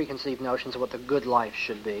my preconceived notions of what the good life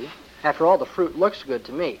should be. After all, the fruit looks good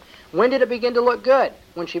to me. When did it begin to look good?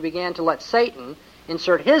 When she began to let Satan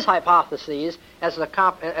insert his hypotheses as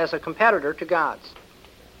a competitor to God's.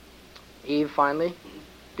 Eve finally,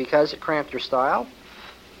 because it cramped her style,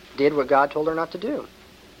 did what God told her not to do.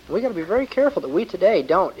 We've got to be very careful that we today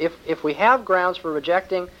don't. If we have grounds for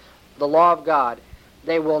rejecting the law of God,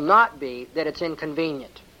 they will not be that it's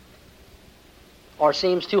inconvenient or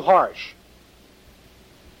seems too harsh.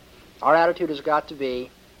 Our attitude has got to be,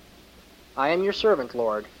 I am your servant,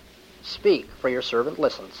 Lord. Speak, for your servant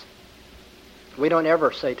listens. We don't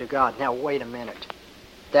ever say to God, now wait a minute.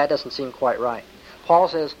 That doesn't seem quite right. Paul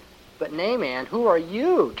says, but nay, man, who are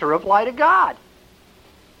you to reply to God?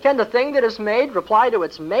 Can the thing that is made reply to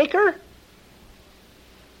its maker?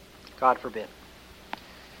 God forbid.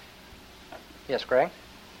 Yes, Greg?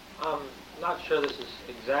 Not sure this is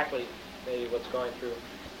exactly maybe what's going through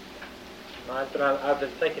mind, but I've been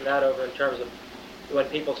thinking that over in terms of when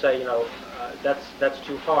people say, that's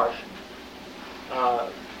too harsh.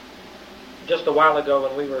 Just a while ago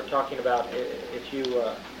when we were talking about if you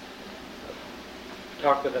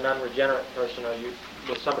talk with an unregenerate person or you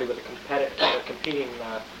with somebody with a competing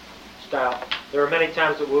style, there are many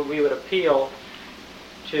times that we would appeal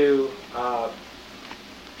to, I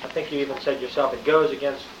think you even said yourself, it goes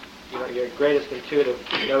against your greatest intuitive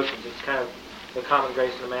notions. It's kind of the common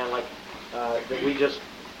grace of a man, like that we just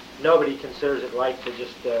nobody considers it right to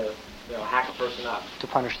just hack a person up. To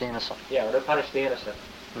punish the innocent. Yeah, or to punish the innocent.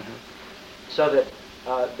 Mm-hmm. So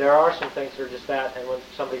that there are some things that are just that, and when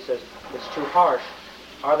somebody says it's too harsh,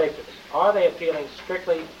 are they appealing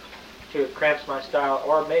strictly to cramps my style,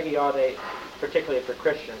 or maybe are they, particularly for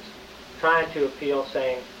Christians, trying to appeal,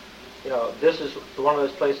 saying, this is one of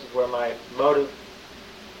those places where my motive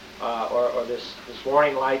or this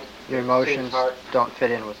warning light, your emotions don't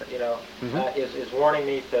fit in with it. Is warning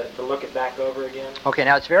me to look it back over again. Okay,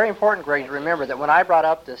 now it's very important, Greg, to remember that when I brought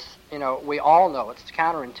up this, we all know it's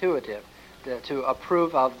counterintuitive to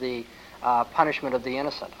approve of the punishment of the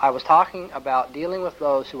innocent. I was talking about dealing with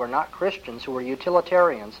those who are not Christians, who are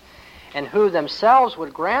utilitarians, and who themselves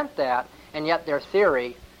would grant that, and yet their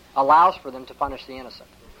theory allows for them to punish the innocent.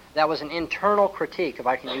 That was an internal critique, if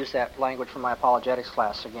I can use that language from my apologetics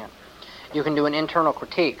class again. You can do an internal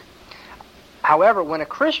critique. However, when a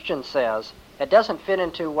Christian says, it doesn't fit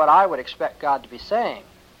into what I would expect God to be saying,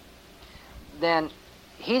 then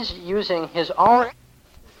he's using his own...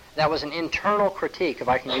 That was an internal critique, if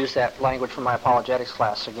I can use that language from my apologetics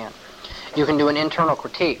class again. You can do an internal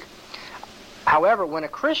critique. However, when a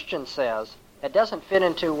Christian says, it doesn't fit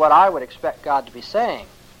into what I would expect God to be saying,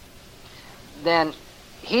 then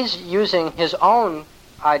he's using his own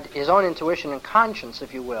intuition and conscience,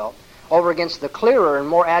 if you will, over against the clearer and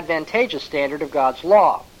more advantageous standard of God's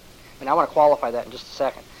law. And I want to qualify that in just a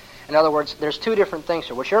second. In other words, there's two different things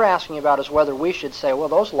here. What you're asking about is whether we should say, well,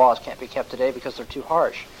 those laws can't be kept today because they're too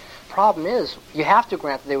harsh. Problem is, you have to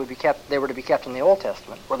grant that they were to be kept in the Old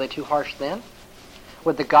Testament. Were they too harsh then?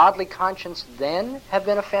 Would the godly conscience then have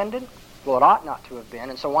been offended? Well, it ought not to have been,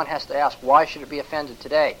 and so one has to ask, why should it be offended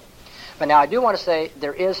today? But now I do want to say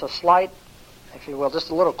there is a slight, if you will, just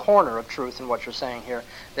a little corner of truth in what you're saying here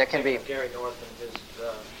that can be... Gary North and his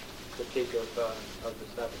critique of the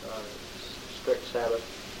strict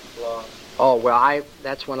Sabbath law. Oh, well,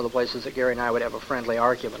 that's one of the places that Gary and I would have a friendly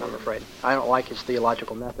argument, I'm afraid. I don't like his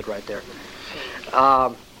theological method right there.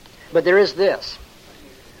 But there is this.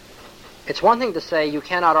 It's one thing to say you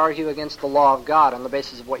cannot argue against the law of God on the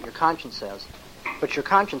basis of what your conscience says, but your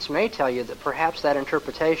conscience may tell you that perhaps that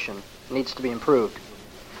interpretation needs to be improved.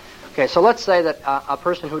 Okay, so let's say that a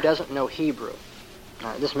person who doesn't know Hebrew,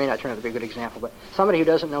 this may not turn out to be a good example, but somebody who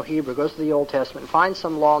doesn't know Hebrew goes to the Old Testament and finds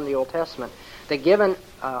some law in the Old Testament that given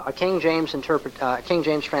a King James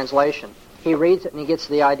translation, he reads it and he gets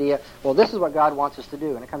the idea, well, this is what God wants us to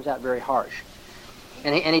do, and it comes out very harsh.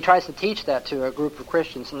 And he tries to teach that to a group of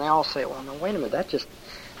Christians, and they all say, well, no, wait a minute,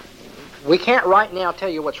 we can't right now tell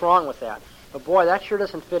you what's wrong with that. But boy, that sure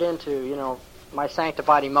doesn't fit into, my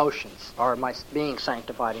sanctified emotions, or my being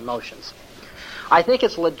sanctified emotions. I think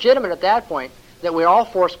it's legitimate at that point that we're all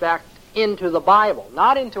forced back into the Bible,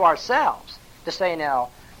 not into ourselves, to say now,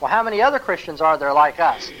 well, how many other Christians are there like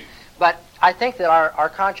us? But I think that our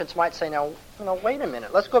conscience might say, now, wait a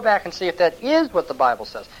minute, let's go back and see if that is what the Bible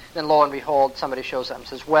says. Then lo and behold, somebody shows up and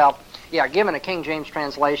says, well, yeah, given a King James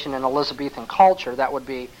translation and Elizabethan culture, that would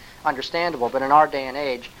be understandable, but in our day and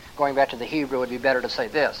age, going back to the Hebrew, it would be better to say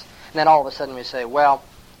this. And then all of a sudden we say, well,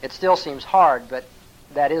 it still seems hard, but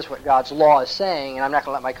that is what God's law is saying, and I'm not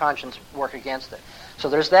going to let my conscience work against it. So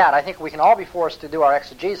there's that. I think we can all be forced to do our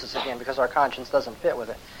exegesis again because our conscience doesn't fit with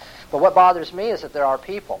it. But what bothers me is that there are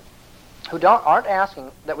people who aren't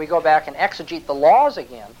asking that we go back and exegete the laws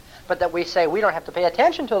again, but that we say we don't have to pay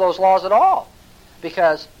attention to those laws at all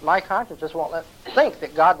because my conscience just won't think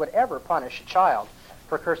that God would ever punish a child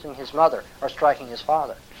for cursing his mother or striking his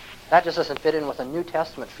father. That just doesn't fit in with a New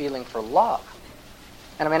Testament feeling for love.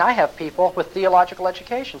 And I have people with theological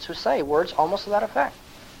educations who say words almost to that effect.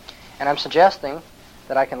 And I'm suggesting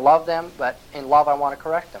that I can love them, but in love I want to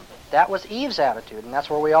correct them. That was Eve's attitude, and that's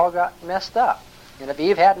where we all got messed up. And if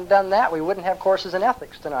Eve hadn't done that, we wouldn't have courses in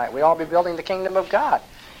ethics tonight. We'd all be building the kingdom of God.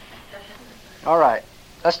 All right.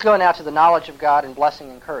 Let's go now to the knowledge of God and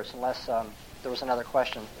blessing and curse, unless there was another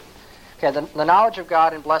question. Okay, the knowledge of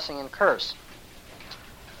God and blessing and curse.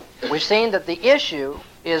 We've seen that the issue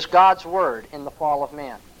is God's word in the fall of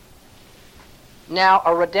man. Now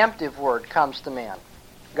a redemptive word comes to man.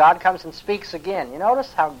 God comes and speaks again. You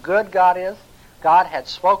notice how good God is? God had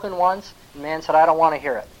spoken once, and man said, I don't want to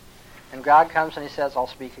hear it. And God comes and he says, I'll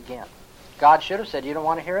speak again. God should have said, you don't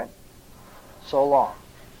want to hear it? So long.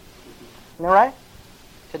 Isn't that right?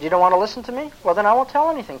 Said, you don't want to listen to me? Well, then I won't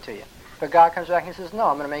tell anything to you. But God comes back and he says, no,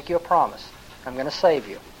 I'm going to make you a promise. I'm going to save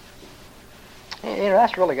you.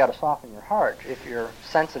 That's really got to soften your heart if you're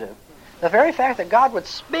sensitive. The very fact that God would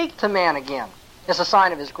speak to man again is a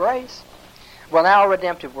sign of his grace. Well, now a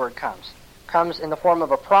redemptive word comes in the form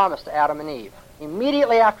of a promise to Adam and Eve,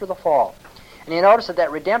 immediately after the fall. And you notice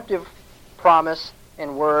that redemptive promise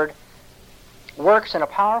and Word works in a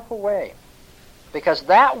powerful way, because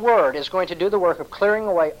that Word is going to do the work of clearing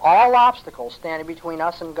away all obstacles standing between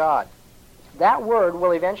us and God. That Word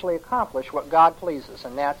will eventually accomplish what God pleases,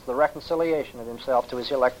 and that's the reconciliation of Himself to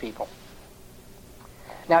His elect people.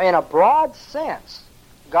 Now, in a broad sense,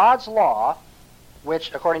 God's law,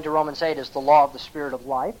 which, according to Romans 8, is the law of the Spirit of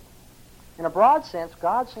life, in a broad sense,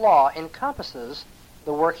 God's law encompasses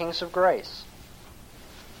the workings of grace.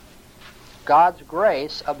 God's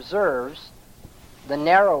grace observes the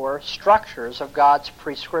narrower structures of God's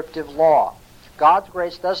prescriptive law. God's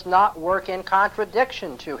grace does not work in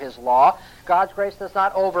contradiction to His law. God's grace does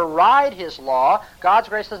not override His law. God's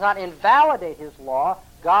grace does not invalidate His law.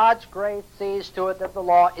 God's grace sees to it that the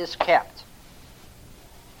law is kept.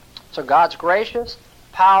 So God's gracious,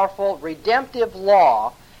 powerful, redemptive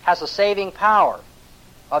law has a saving power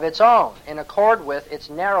of its own in accord with its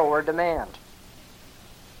narrower demand.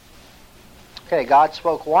 Okay, God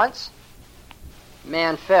spoke once,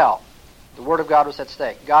 man fell. The Word of God was at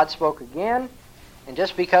stake. God spoke again, and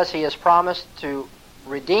just because He has promised to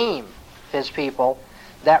redeem His people,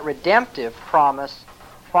 that redemptive promise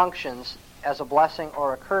functions as a blessing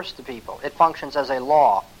or a curse to people. It functions as a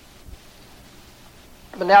law.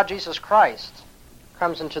 But now Jesus Christ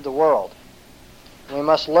comes into the world. We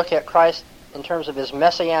must look at Christ in terms of His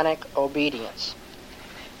messianic obedience.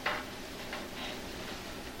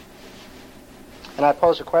 And I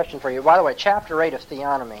pose a question for you. By the way, chapter 8 of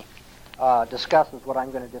Theonomy discusses what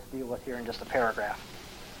I'm going to just deal with here in just a paragraph.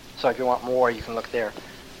 So if you want more, you can look there.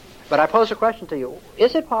 But I pose a question to you.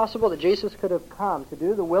 Is it possible that Jesus could have come to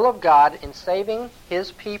do the will of God in saving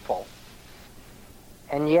His people,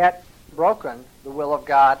 and yet broken the will of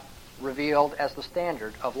God revealed as the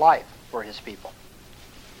standard of life for His people?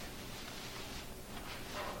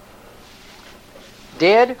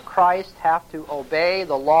 Did Christ have to obey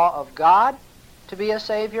the law of God to be a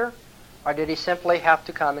Savior, or did He simply have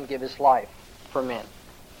to come and give His life for men?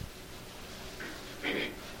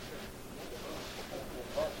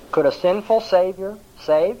 Could a sinful Savior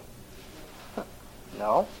save?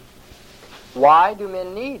 No. Why do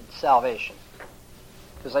men need salvation?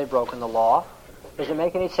 Because they've broken the law. Does it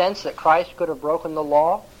make any sense that Christ could have broken the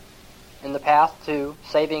law in the path to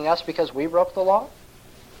saving us because we broke the law?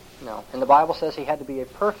 No. And the Bible says He had to be a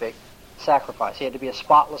perfect sacrifice. He had to be a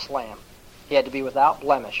spotless lamb. He had to be without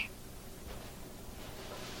blemish.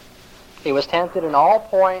 He was tempted in all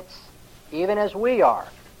points, even as we are,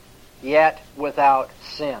 yet without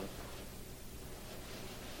sin.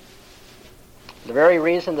 The very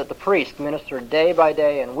reason that the priest ministered day by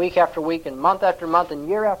day and week after week and month after month and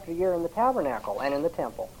year after year in the tabernacle and in the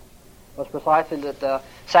temple was precisely that the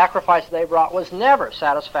sacrifice they brought was never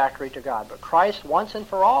satisfactory to God. But Christ once and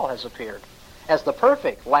for all has appeared as the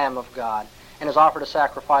perfect Lamb of God and has offered a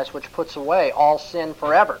sacrifice which puts away all sin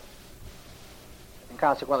forever. And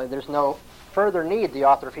consequently, there's no further need, the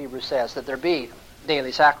author of Hebrews says, that there be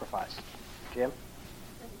daily sacrifice. Jim?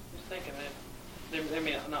 Just thinking that there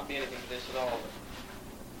may not be anything to this at all,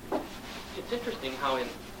 but it's interesting how in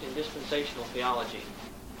dispensational theology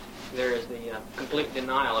there is the complete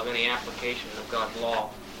denial of any application of God's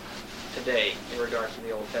law today in regards to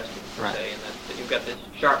the Old Testament per se, and that you've got this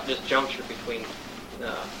sharp disjuncture between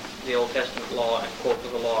the Old Testament law and, quote,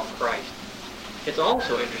 the law of Christ. It's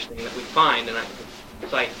also interesting that we find, and I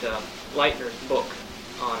cite Leitner's book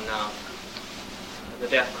on the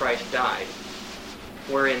death Christ died,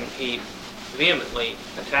 wherein he vehemently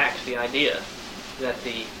attacks the idea that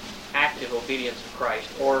the active obedience of Christ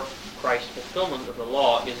or Christ's fulfillment of the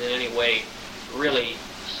law is in any way really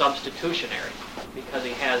substitutionary, because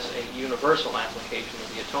he has a universal application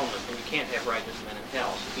of the atonement, and you can't have righteous men in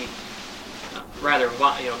hell. So he rather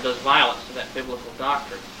does violence to that biblical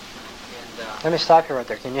doctrine. And, let me stop you right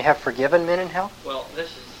there. Can you have forgiven men in hell? Well, this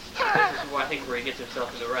is where I think where he gets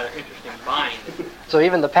himself into a rather interesting bind. So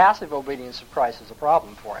even the passive obedience of Christ is a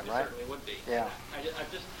problem for him, It right? certainly would be. Yeah. I'm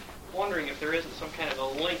just wondering if there isn't some kind of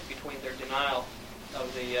a link between their denial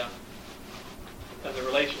of the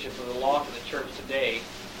relationship of the law to the church today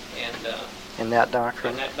and in that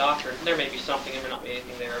doctrine. in that doctrine. There may be something, there may not be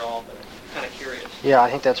anything there at all, but I'm kind of curious. Yeah, I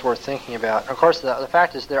think that's worth thinking about. Of course, the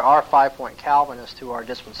fact is there are 5-point Calvinists who are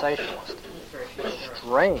dispensationalists. Very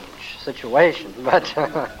Strange situation, but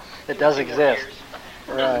it does exist.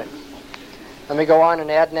 Right. Let me go on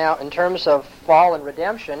and add now, in terms of fall and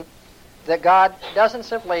redemption, that God doesn't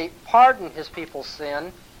simply pardon His people's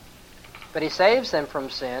sin, but He saves them from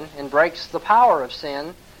sin and breaks the power of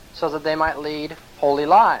sin so that they might lead holy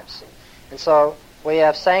lives. And so we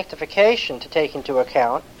have sanctification to take into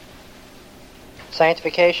account,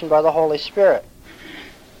 sanctification by the Holy Spirit.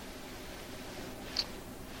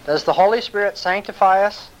 Does the Holy Spirit sanctify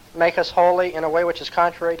us, make us holy in a way which is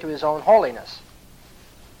contrary to His own holiness?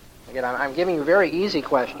 Again, I'm giving you very easy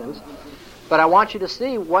questions, but I want you to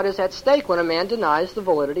see what is at stake when a man denies the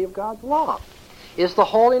validity of God's law. Is the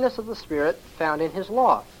holiness of the Spirit found in His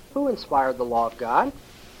law? Who inspired the law of God?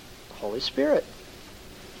 The Holy Spirit.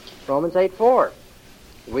 Romans 8:4.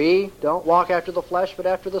 We don't walk after the flesh, but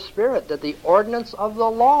after the Spirit, that the ordinance of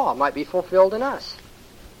the law might be fulfilled in us.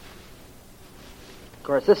 Of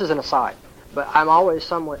course, this is an aside, but I'm always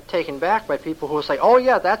somewhat taken back by people who will say, oh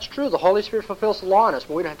yeah, that's true, the Holy Spirit fulfills the law in us,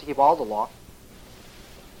 but we don't have to keep all the law.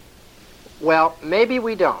 Well, maybe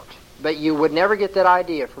we don't, but you would never get that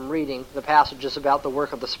idea from reading the passages about the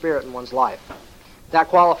work of the Spirit in one's life. That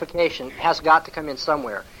qualification has got to come in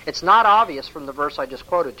somewhere. It's not obvious from the verse I just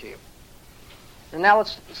quoted to you. And now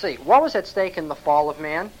let's see. What was at stake in the fall of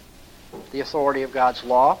man? The authority of God's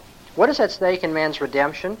law. What is at stake in man's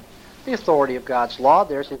redemption? The authority of God's law.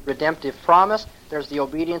 There's His redemptive promise. There's the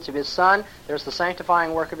obedience of His Son. There's the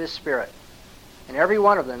sanctifying work of His Spirit. And every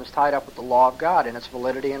one of them is tied up with the law of God in its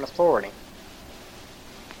validity and authority.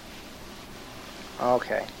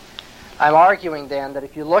 Okay. I'm arguing then that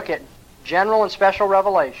if you look at general and special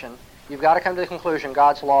revelation, you've got to come to the conclusion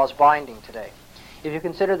God's law is binding today. If you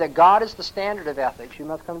consider that God is the standard of ethics, you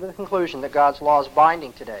must come to the conclusion that God's law is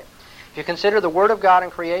binding today. If you consider the Word of God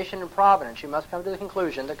in creation and providence, you must come to the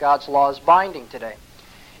conclusion that God's law is binding today.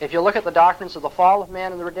 If you look at the doctrines of the fall of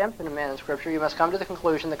man and the redemption of man in Scripture, you must come to the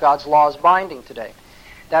conclusion that God's law is binding today.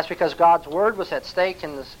 That's because God's Word was at stake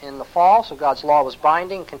in the fall, so God's law was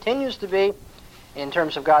binding, continues to be in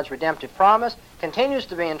terms of God's redemptive promise, continues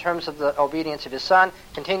to be in terms of the obedience of His Son,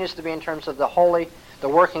 continues to be in terms of the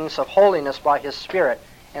workings of holiness by His Spirit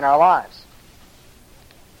in our lives.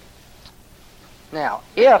 Now,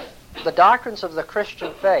 if the doctrines of the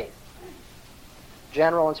Christian faith,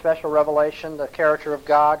 general and special revelation, the character of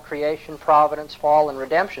God, creation, providence, fall, and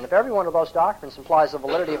redemption, if every one of those doctrines implies the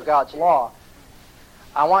validity of God's law,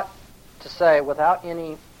 I want to say, without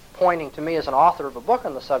any pointing to me as an author of a book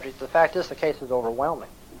on the subject, the fact is the case is overwhelming.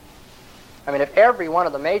 I mean, if every one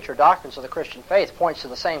of the major doctrines of the Christian faith points to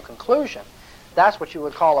the same conclusion, that's what you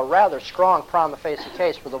would call a rather strong prima facie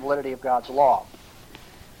case for the validity of God's law.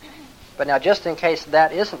 But now, just in case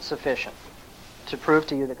that isn't sufficient to prove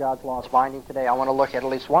to you that God's law is binding today, I want to look at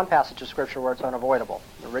least one passage of Scripture where it's unavoidable.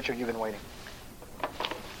 Richard, you've been waiting.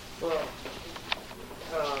 Well,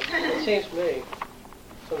 it seems to me,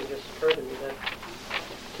 something just occurred to me, that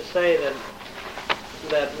to say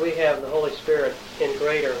that we have the Holy Spirit in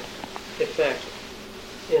greater effect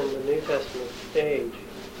in the New Testament age,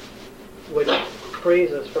 which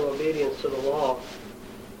frees us from obedience to the law,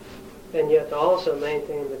 and yet to also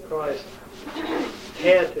maintain that Christ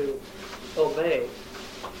had to obey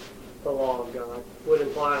the law of God, would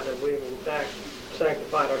imply that we've in fact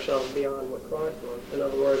sanctified ourselves beyond what Christ was. In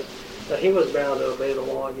other words, that He was bound to obey the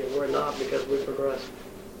law, yet we're not, because we progressed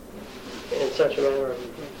in such a manner.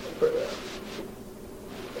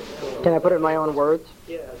 Can I put it in my own words?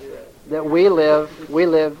 Yeah, do that. That we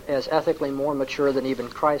live as ethically more mature than even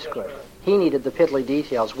Christ could. Right. He needed the piddly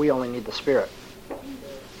details. We only need the Spirit.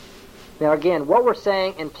 Now again, what we're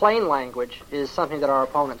saying in plain language is something that our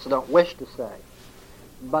opponents don't wish to say.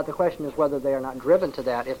 But the question is whether they are not driven to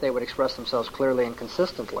that if they would express themselves clearly and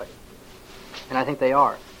consistently. And I think they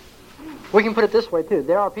are. We can put it this way, too.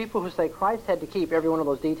 There are people who say Christ had to keep every one of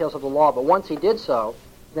those details of the law, but once He did so,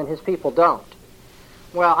 then His people don't.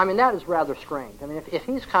 Well, I mean, that is rather strange. I mean, if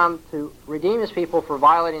He's come to redeem His people for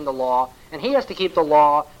violating the law, and He has to keep the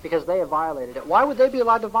law because they have violated it, why would they be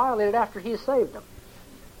allowed to violate it after He has saved them?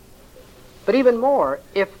 But even more,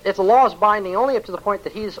 if the law is binding only up to the point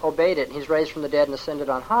that He's obeyed it and He's raised from the dead and ascended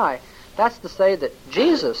on high, that's to say that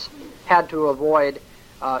Jesus had to avoid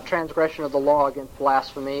transgression of the law against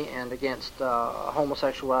blasphemy and against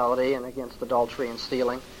homosexuality and against adultery and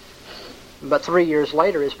stealing. But 3 years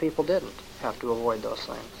later, His people didn't have to avoid those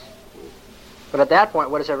things. But at that point,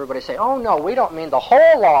 what does everybody say? Oh, no, we don't mean the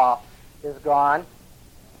whole law is gone.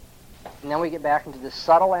 And then we get back into this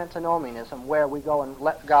subtle antinomianism where we go and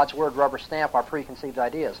let God's Word rubber stamp our preconceived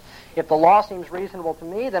ideas. If the law seems reasonable to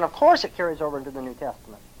me, then of course it carries over into the New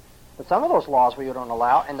Testament. But some of those laws we don't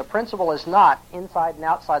allow, and the principle is not inside and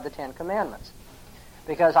outside the Ten Commandments.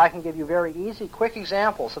 Because I can give you very easy, quick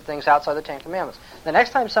examples of things outside the Ten Commandments. The next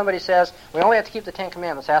time somebody says, we only have to keep the Ten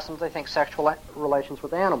Commandments, ask them if they think sexual relations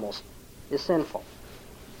with animals is sinful.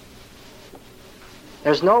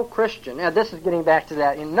 There's no Christian, and this is getting back to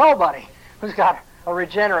that, nobody who's got a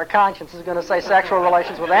regenerate conscience is going to say sexual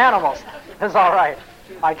relations with animals is all right.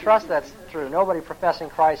 I trust that's true. Nobody professing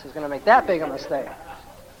Christ is going to make that big a mistake.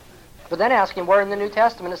 But then ask him, where in the New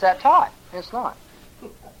Testament is that taught? It's not.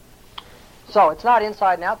 So it's not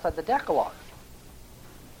inside and outside the Decalogue.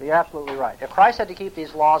 But you're absolutely right. If Christ had to keep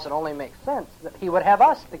these laws, it only makes sense that he would have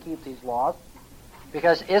us to keep these laws,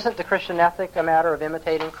 because isn't the Christian ethic a matter of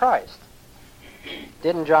imitating Christ?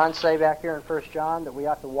 Didn't John say back here in 1 John that we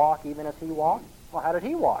ought to walk even as he walked? Well, how did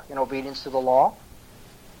he walk? In obedience to the law.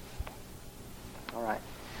 All right.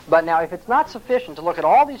 But now, if it's not sufficient to look at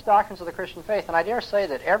all these doctrines of the Christian faith, and I dare say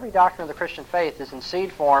that every doctrine of the Christian faith is in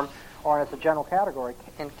seed form or as a general category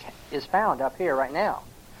is found up here right now.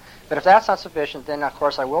 But if that's not sufficient, then, of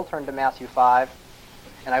course, I will turn to Matthew 5,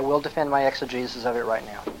 and I will defend my exegesis of it right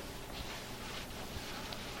now.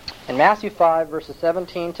 In Matthew 5, verses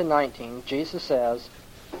 17 to 19, Jesus says,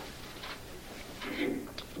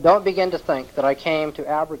 "Don't begin to think that I came to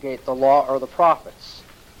abrogate the law or the prophets.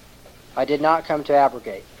 I did not come to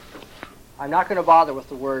abrogate." I'm not going to bother with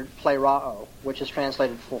the word plerao, which is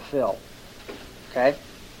translated fulfill. Okay?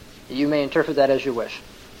 You may interpret that as you wish.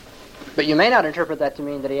 But you may not interpret that to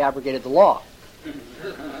mean that he abrogated the law,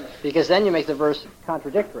 because then you make the verse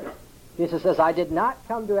contradictory. Jesus says, "I did not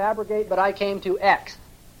come to abrogate, but I came to X."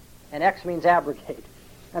 And X means abrogate.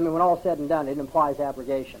 I mean, when all is said and done, it implies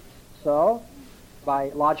abrogation. So, by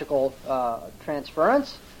logical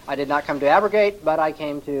transference, I did not come to abrogate, but I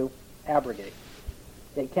came to abrogate.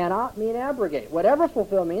 It cannot mean abrogate. Whatever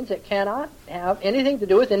fulfill means, it cannot have anything to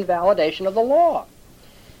do with invalidation of the law.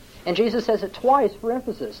 And Jesus says it twice for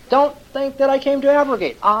emphasis. Don't think that I came to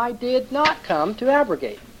abrogate. I did not come to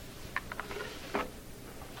abrogate.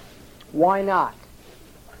 Why not?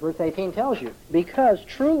 Verse 18 tells you, "Because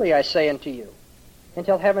truly I say unto you,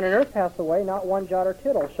 until heaven and earth pass away, not one jot or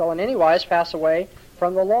tittle shall in any wise pass away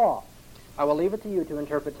from the law. I will leave it to you to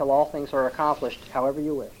interpret till all things are accomplished, however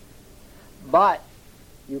you wish." But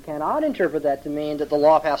you cannot interpret that to mean that the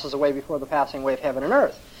law passes away before the passing away of heaven and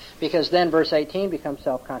earth, because then verse 18 becomes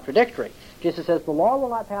self-contradictory. Jesus says, "The law will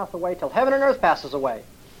not pass away till heaven and earth passes away,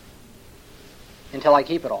 until I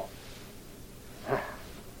keep it all."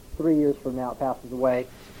 3 years from now it passes away.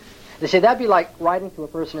 They say that'd be like writing to a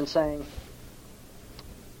person and saying,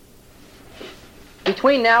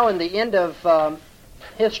 "Between now and the end of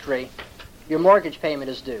history, your mortgage payment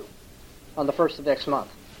is due on the 1st of next month."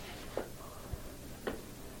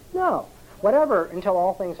 No. Whatever "until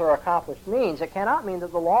all things are accomplished" means, it cannot mean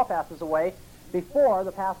that the law passes away before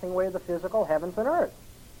the passing away of the physical heavens and earth.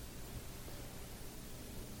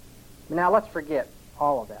 Now let's forget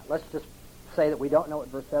all of that. Let's just say that we don't know what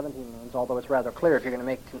verse 17 means, although it's rather clear if you're going to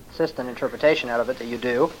make consistent interpretation out of it that you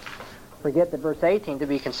do. Forget that verse 18, to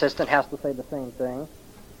be consistent, has to say the same thing.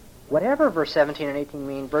 Whatever verse 17 and 18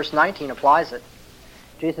 mean, verse 19 applies it.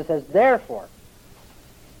 Jesus says, "Therefore,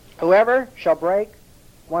 whoever shall break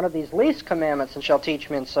one of these least commandments and shall teach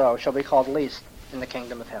men so shall be called least in the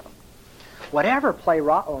kingdom of heaven." Whatever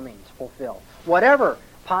plerao means, fulfill. Whatever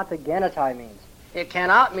pantagenetai means, it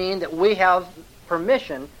cannot mean that we have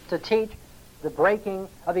permission to teach the breaking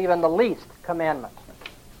of even the least commandment.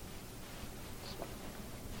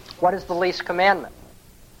 What is the least commandment?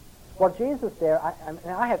 Well, Jesus there,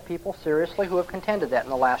 I have people seriously who have contended that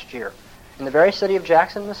in the last year, in the very city of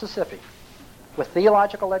Jackson, Mississippi, with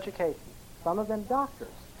theological education, some of them doctors,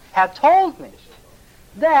 have told me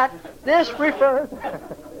that this refers...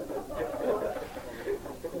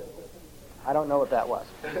 I don't know what that was.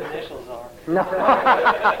 The initials are. No.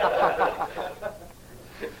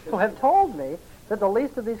 Who have told me that the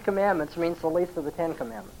least of these commandments means the least of the 10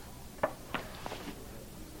 commandments.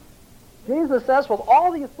 Jesus says with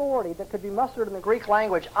all the authority that could be mustered in the Greek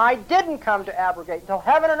language, "I didn't come to abrogate. Until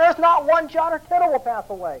heaven and earth, not one jot or tittle will pass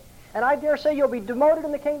away. And I dare say you'll be demoted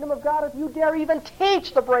in the kingdom of God if you dare even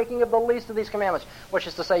teach the breaking of the least of these commandments," which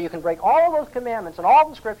is to say you can break all of those commandments and all of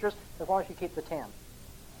the scriptures as long as you keep the 10.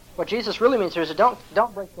 What Jesus really means here is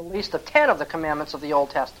don't break the least of 10 of the commandments of the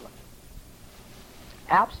Old Testament.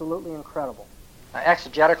 Absolutely incredible.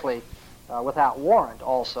 Exegetically, without warrant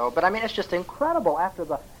also. But I mean, it's just incredible after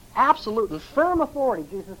the absolute and firm authority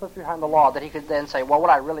Jesus puts behind the law that he could then say, well, what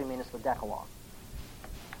I really mean is the Decalogue.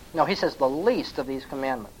 No, he says the least of these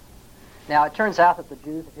commandments. Now, it turns out that the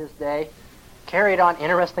Jews of his day carried on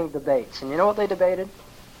interesting debates. And you know what they debated?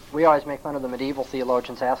 We always make fun of the medieval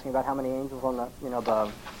theologians asking about how many angels on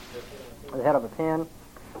the head of a pin,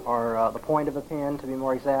 or the point of a pin, to be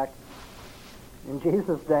more exact. In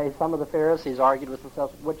Jesus' day, some of the Pharisees argued with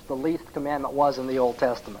themselves which the least commandment was in the Old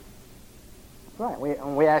Testament. Right.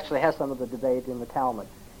 We actually have some of the debate in the Talmud.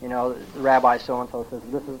 You know, Rabbi so-and-so says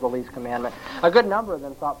this is the least commandment. A good number of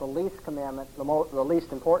them thought the least commandment, the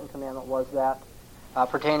least important commandment, was that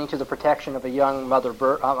pertaining to the protection of a young mother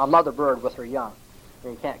bird with her young.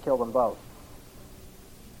 You can't kill them both.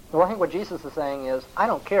 Well, I think what Jesus is saying is, I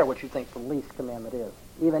don't care what you think the least commandment is.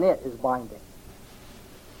 even it is binding.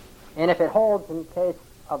 And if it holds in case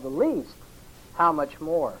of the least, how much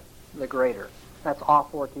more the greater? That's a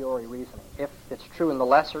fortiori reasoning. If it's true in the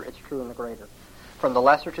lesser, it's true in the greater. From the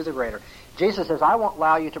lesser to the greater. Jesus says, I won't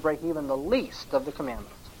allow you to break even the least of the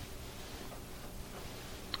commandments.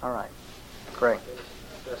 All right. Great.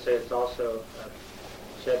 I say it's also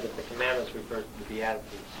said that the commandments refer to the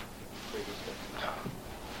Beatitudes previously.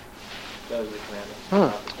 Those are the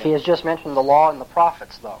commandments. He has just mentioned the law and the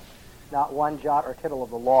prophets, though. Not one jot or tittle of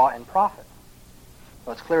the law and prophets.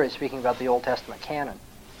 So it's clearly speaking about the Old Testament canon.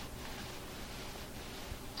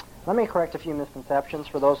 Let me correct a few misconceptions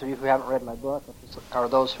for those of you who haven't read my book, or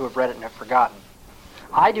those who have read it and have forgotten.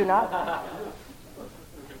 I do not...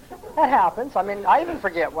 That happens. I mean, I even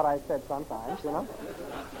forget what I said sometimes, you know.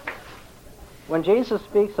 When Jesus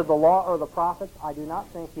speaks of the law or the prophets, I do not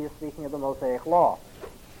think he is speaking of the Mosaic law.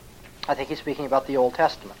 I think he's speaking about the Old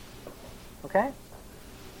Testament. Okay?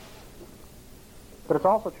 But it's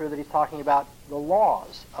also true that he's talking about the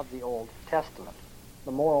laws of the Old Testament,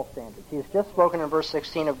 the moral standards. He has just spoken in verse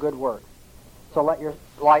 16 of good works. So let your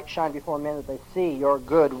light shine before men that they see your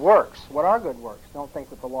good works. What are good works? Don't think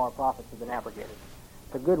that the law and prophets have been abrogated.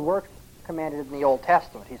 The good works commanded in the Old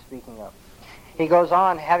Testament he's speaking of. He goes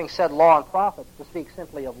on, having said law and prophets, to speak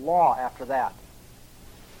simply of law after that.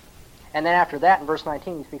 And then after that, in verse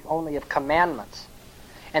 19, he speaks only of commandments.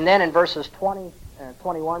 And then in verses 20,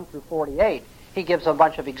 21 through 48, he gives a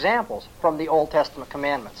bunch of examples from the Old Testament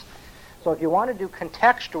commandments. So if you want to do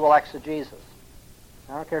contextual exegesis,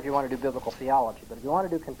 I don't care if you want to do biblical theology, but if you want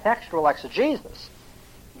to do contextual exegesis,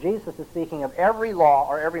 Jesus is speaking of every law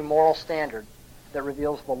or every moral standard that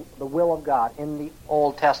reveals the will of God in the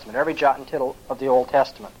Old Testament, every jot and tittle of the Old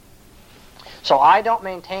Testament. So I don't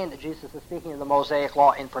maintain that Jesus is speaking of the Mosaic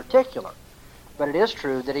law in particular, but it is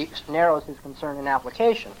true that he narrows his concern and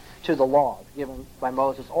application to the laws given by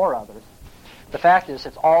Moses or others. The fact is,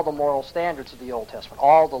 it's all the moral standards of the Old Testament,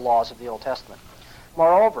 all the laws of the Old Testament.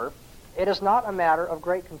 Moreover, it is not a matter of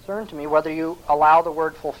great concern to me whether you allow the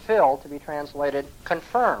word fulfill to be translated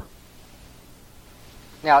confirm.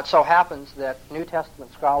 Now, it so happens that New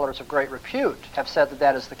Testament scholars of great repute have said that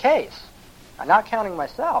that is the case. I'm not counting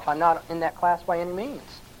myself. I'm not in that class by any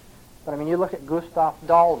means. But, I mean, you look at Gustav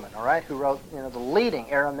Dahlmann, all right, who wrote, the leading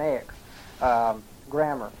Aramaic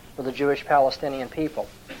grammar for the Jewish Palestinian people.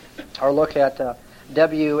 Or look at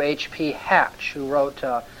W.H.P. Hatch, who wrote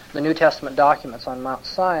the New Testament documents on Mount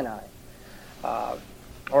Sinai.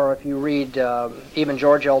 Or if you read even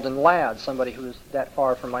George Eldon Ladd, somebody who's that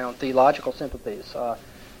far from my own theological sympathies,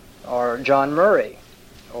 or John Murray,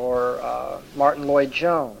 or Martin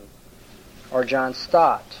Lloyd-Jones, or John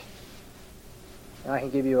Stott. And I can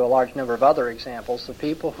give you a large number of other examples of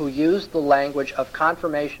people who use the language of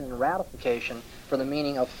confirmation and ratification for the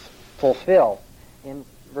meaning of fulfill in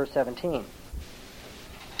verse 17.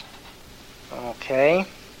 Okay.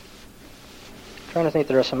 Trying to think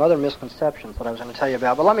there are some other misconceptions that I was going to tell you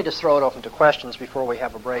about, but let me just throw it open to questions before we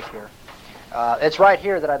have a break here. It's right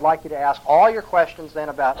here that I'd like you to ask all your questions then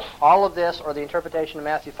about all of this or the interpretation of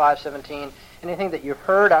Matthew 5:17. Anything that you've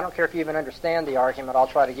heard, I don't care if you even understand the argument, I'll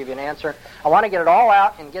try to give you an answer. I want to get it all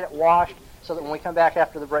out and get it washed so that when we come back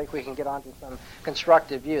after the break we can get on to some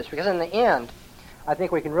constructive views. Because in the end, I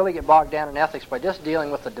think we can really get bogged down in ethics by just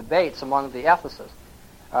dealing with the debates among the ethicists.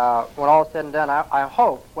 When all is said and done, I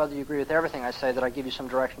hope, whether you agree with everything I say, that I give you some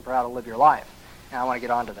direction for how to live your life. And I want to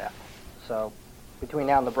get on to that. So between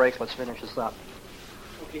now and the break, let's finish this up.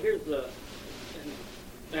 Okay, here's an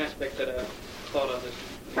aspect that I thought of this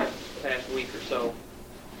past week or so.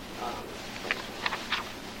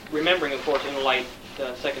 Remembering, of course, in light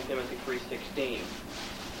 2 Timothy 3:16.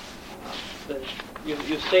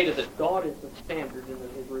 You've stated that God is the standard and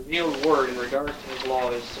that his revealed word in regards to his law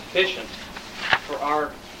is sufficient for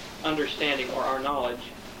our understanding or our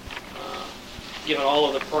knowledge, given all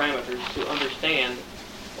of the parameters, to understand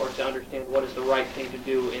what is the right thing to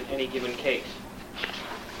do in any given case.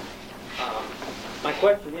 My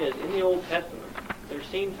question is, in the Old Testament, there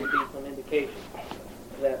seems to be some indication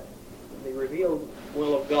that the revealed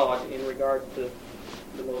will of God in regards to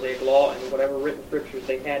the Mosaic law and whatever written scriptures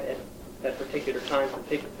they had at that particular time,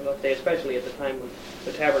 let's say especially at the time when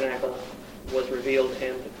the tabernacle was revealed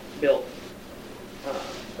and built.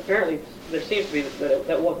 Apparently, there seems to be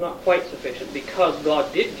that was not quite sufficient because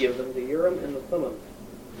God did give them the Urim and the Thummim,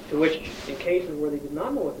 to which, in cases where they did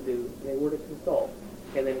not know what to do, they were to consult.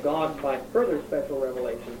 And then God, by further special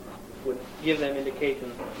revelation, would give them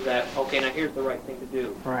indications that, okay, now here's the right thing to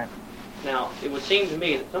do. Right. Now, it would seem to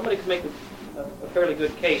me that somebody could make a fairly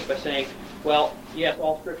good case by saying, well, yes,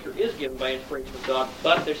 all Scripture is given by inspiration of God,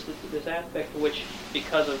 but there's this aspect to which,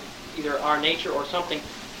 because of either our nature or something,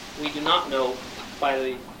 we do not know by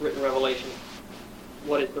the written revelation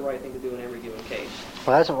what is the right thing to do in every given case.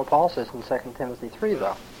 Well, that's not what Paul says in 2 Timothy 3,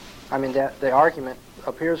 though. I mean, the argument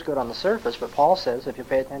appears good on the surface, but Paul says if you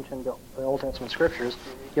pay attention to the Old Testament Scriptures,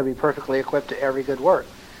 you'll be perfectly equipped to every good work.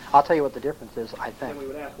 I'll tell you what the difference is, I think. Then we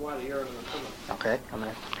would ask why the Urim and the Thummim. Okay, I'm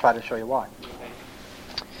going to try to show you why. Okay.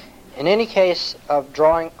 In any case of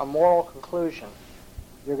drawing a moral conclusion,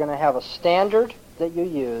 you're going to have a standard that you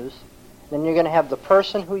use, then you're going to have the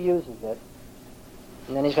person who uses it,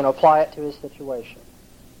 and then he's going to apply it to his situation.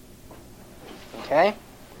 Okay?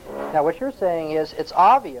 Now what you're saying is it's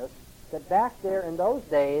obvious that back there in those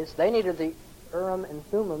days, they needed the Urim and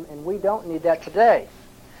Thummim, and we don't need that today.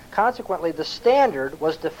 Consequently, the standard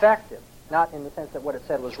was defective, not in the sense that what it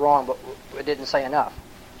said was wrong, but it didn't say enough.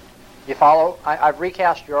 You follow? I've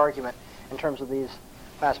recast your argument in terms of these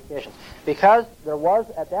classifications. Because there was,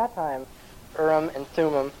 at that time, Urim and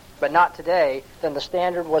Thummim, but not today, then the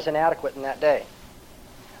standard was inadequate in that day.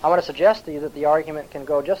 I want to suggest to you that the argument can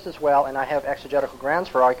go just as well, and I have exegetical grounds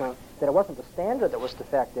for arguing, that it wasn't the standard that was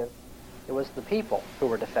defective, it was the people who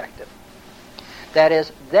were defective. That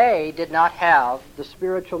is, they did not have the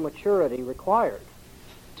spiritual maturity required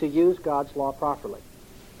to use God's law properly.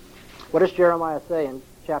 What does Jeremiah say in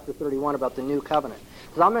chapter 31 about the new covenant?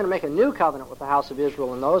 He says, I'm going to make a new covenant with the house of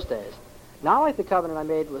Israel in those days. Not like the covenant I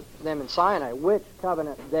made with them in Sinai, which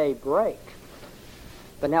covenant they break.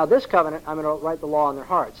 But now this covenant, I'm going to write the law in their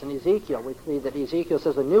hearts. In Ezekiel, we see that Ezekiel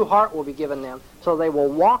says, a new heart will be given them, so they will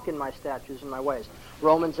walk in my statutes and my ways.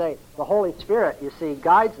 Romans 8, the Holy Spirit, you see,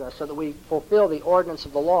 guides us so that we fulfill the ordinance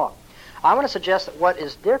of the law. I want to suggest that what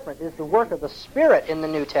is different is the work of the Spirit in the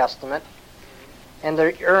New Testament, and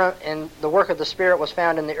the work of the Spirit was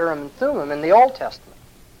found in the Urim and Thummim in the Old Testament.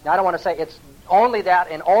 Now, I don't want to say it's only that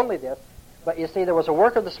and only this, but you see, there was a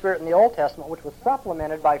work of the Spirit in the Old Testament which was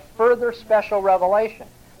supplemented by further special revelation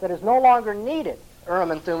that is no longer needed, Urim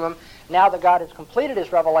and Thummim, now that God has completed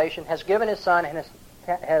His revelation, has given His Son, and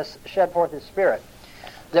has shed forth His Spirit.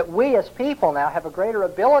 That we as people now have a greater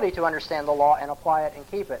ability to understand the law and apply it and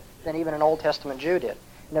keep it than even an Old Testament Jew did.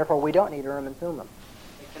 And therefore, we don't need Urim and Thummim.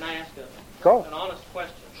 Can I ask Go. an honest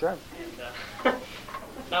question? Sure. And,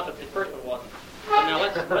 not that the first one wasn't. But now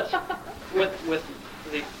let's with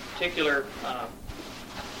the particular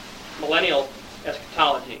millennial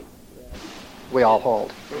eschatology. We all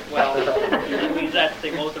hold. Well, at least that's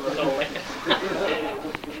the most of us hold.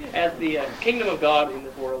 As the kingdom of God in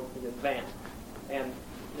this world is advanced, and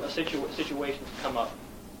situations come up,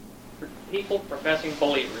 people professing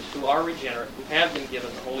believers who are regenerate, who have been given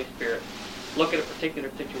the Holy Spirit, look at a particular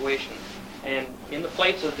situation, and in the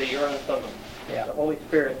place of the Urim and Thummim, the Holy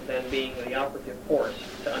Spirit then being the operative force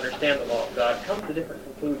to understand the law of God, comes to different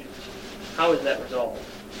conclusions. How is that resolved?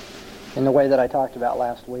 In the way that I talked about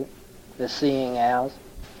last week, the seeing as,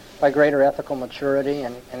 by greater ethical maturity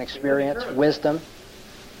and experience, wisdom.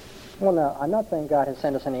 Well, no, I'm not saying God has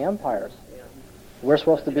sent us any empires. We're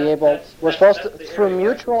supposed to be able, through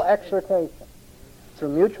mutual exhortation,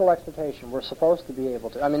 we're supposed to be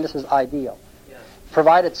able to, I mean, this is ideal.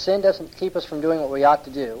 Provided sin doesn't keep us from doing what we ought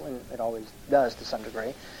to do, and it always does to some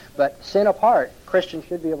degree, but sin apart, Christians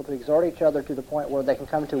should be able to exhort each other to the point where they can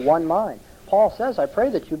come to one mind. Paul says, I pray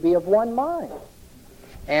that you be of one mind.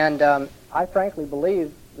 And I frankly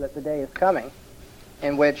believe that the day is coming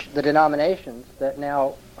in which the denominations that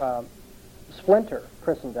now splinter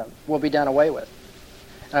Christendom will be done away with.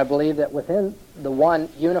 And I believe that within the one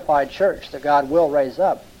unified church that God will raise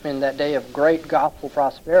up in that day of great gospel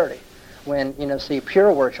prosperity, when,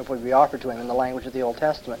 pure worship would be offered to Him in the language of the Old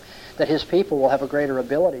Testament, that His people will have a greater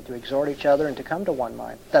ability to exhort each other and to come to one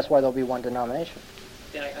mind. That's why there'll be one denomination.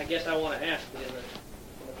 Yeah, I guess I want to ask, in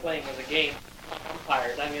the playing of the game,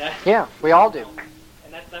 umpires. Yeah, we all do.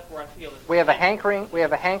 And that's where I feel we have a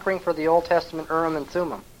hankering for the Old Testament Urim and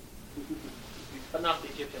Thummim. But not the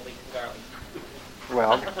Egyptian leeks and garlic.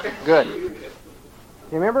 Well, good. You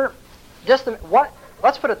remember,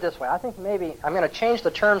 let's put it this way. I think maybe, I'm going to change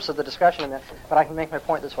the terms of the discussion in a minute, but I can make my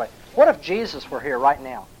point this way. What if Jesus were here right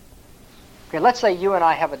now? Okay, let's say you and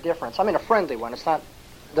I have a difference. I mean, a friendly one. It's not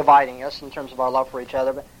dividing us in terms of our love for each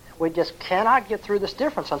other, but we just cannot get through this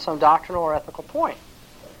difference on some doctrinal or ethical point.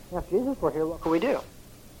 Now, if Jesus were here, what could we do?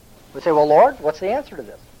 We'd say, well, Lord, what's the answer to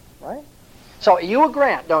this? Right? So you would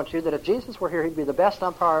grant, don't you, that if Jesus were here, He'd be the best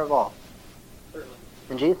umpire of all. Certainly.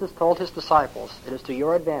 And Jesus told His disciples, it is to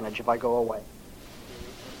your advantage if I go away.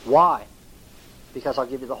 Why? Because I'll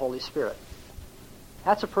give you the Holy Spirit.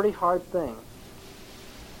 That's a pretty hard thing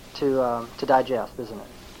to digest, isn't it?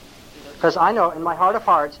 Because I know in my heart of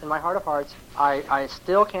hearts, I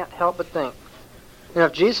still can't help but think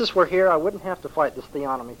if Jesus were here, I wouldn't have to fight this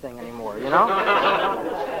theonomy thing anymore,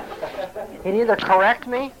 He'd either correct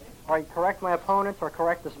me, or he'd correct my opponents, or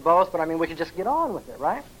correct us both, but we could just get on with it,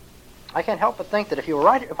 right? I can't help but think that if you were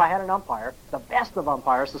right, if I had an umpire, the best of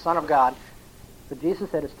umpires, the Son of God, that Jesus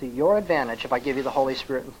said it's to your advantage if I give you the Holy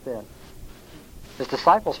Spirit instead. His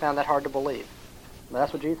disciples found that hard to believe. But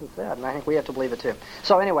that's what Jesus said, and I think we have to believe it too.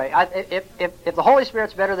 So anyway, if the Holy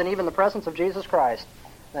Spirit's better than even the presence of Jesus Christ,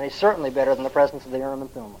 then he's certainly better than the presence of the Urim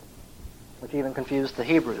and Thummim, which even confused the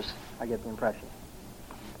Hebrews, I get the impression.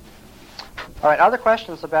 All right, other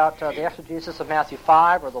questions about the exegesis of Matthew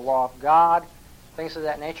 5 or the law of God, things of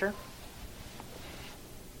that nature?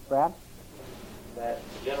 Brad? That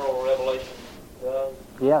general revelation does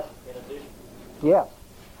Yes. in addition. Yes.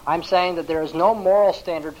 I'm saying that there is no moral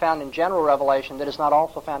standard found in general revelation that is not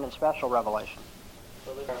also found in special revelation.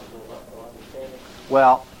 So this is understanding.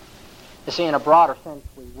 Well, you see, in a broader sense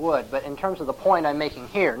we would, but in terms of the point I'm making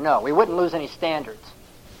here, no, we wouldn't lose any standards.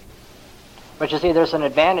 But you see, there's an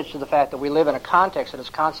advantage to the fact that we live in a context that is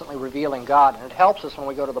constantly revealing God, and it helps us when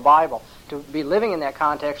we go to the Bible to be living in that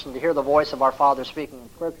context and to hear the voice of our Father speaking in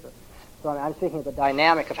Scripture. So I'm speaking of the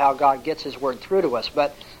dynamic of how God gets His Word through to us.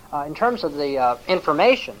 But in terms of the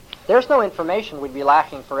information, there's no information we'd be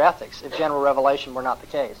lacking for ethics if general revelation were not the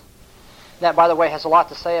case. That, by the way, has a lot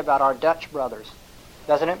to say about our Dutch brothers,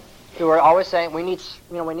 doesn't it? Who are always saying we need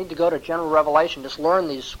to go to general revelation, just learn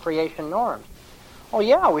these creation norms. Oh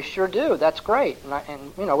yeah, we sure do. That's great,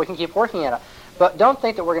 and we can keep working at it. But don't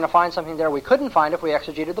think that we're going to find something there we couldn't find if we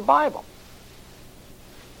exegeted the Bible.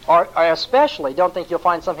 Or especially, don't think you'll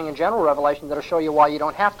find something in general revelation that'll show you why you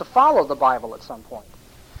don't have to follow the Bible at some point,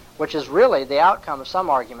 which is really the outcome of some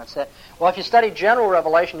arguments that, well, if you study general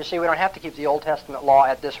revelation, you see we don't have to keep the Old Testament law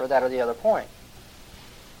at this or that or the other point.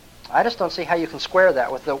 I just don't see how you can square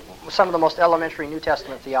that with some of the most elementary New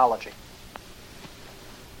Testament theology.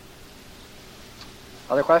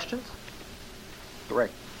 Other questions?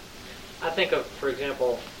 Rick. I think of, for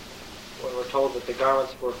example, when we're told that the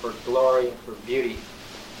garments were for glory and for beauty,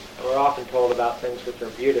 and we're often told about things which are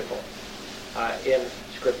beautiful in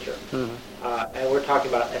Scripture. Mm-hmm. And we're talking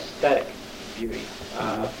about aesthetic beauty.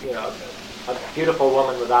 A beautiful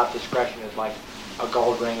woman without discretion is like a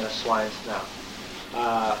gold ring and a swine's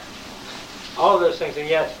snout. All of those things, and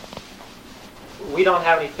yet we don't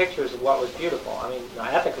have any pictures of what was beautiful.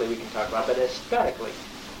 Ethically we can talk about, but aesthetically,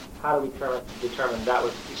 how do we determine that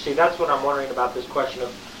was? You see, that's what I'm wondering about this question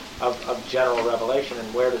of general revelation,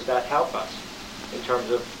 and where does that help us in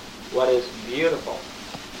terms of what is beautiful?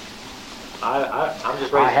 I'm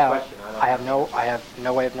just raising a question. I have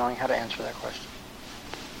no way of knowing how to answer that question.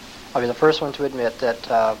 I'll be the first one to admit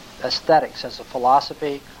that aesthetics as a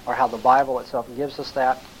philosophy, or how the Bible itself gives us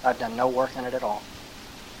that, I've done no work in it at all.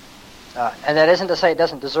 And that isn't to say it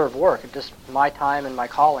doesn't deserve work. It just, my time and my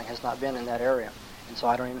calling has not been in that area. And so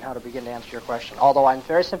I don't even know how to begin to answer your question. Although I'm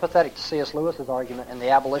very sympathetic to C.S. Lewis's argument in The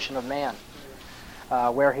Abolition of Man,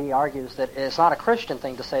 where he argues that it's not a Christian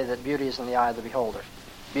thing to say that beauty is in the eye of the beholder.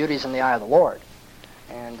 Beauty is in the eye of the Lord.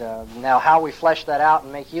 And now how we flesh that out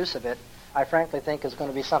and make use of it, I frankly think is going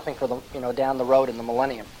to be something for the down the road in the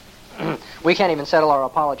millennium. We can't even settle our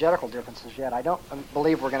apologetical differences yet. I don't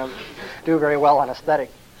believe we're going to do very well on aesthetic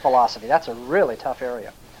philosophy. That's a really tough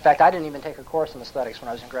area. In fact, I didn't even take a course in aesthetics when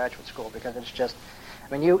I was in graduate school, because it's just,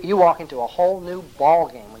 you walk into a whole new ball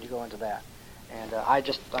game when you go into that. And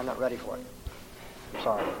I'm not ready for it. I'm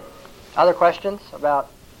sorry. Other questions about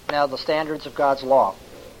now the standards of God's law?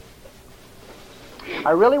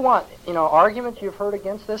 I really want, arguments you've heard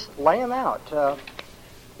against this, lay them out.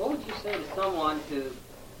 What would you say to someone who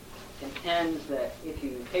contends that if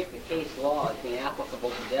you take the case law as being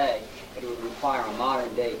applicable today, it would require a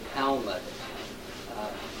modern-day Talmud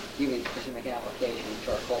giving specific application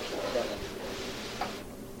to our cultural setting?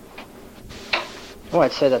 Well,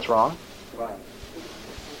 I'd say that's wrong. Right.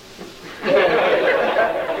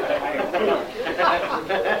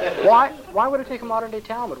 Why would it take a modern-day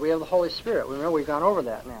Talmud? We have the Holy Spirit. We know we've gone over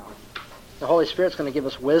that now. The Holy Spirit's going to give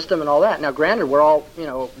us wisdom and all that. Now, granted, we're all,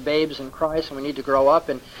 babes in Christ, and we need to grow up.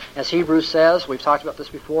 And as Hebrews says, we've talked about this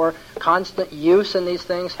before, constant use in these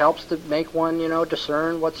things helps to make one,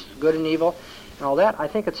 discern what's good and evil and all that. I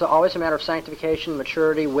think it's always a matter of sanctification,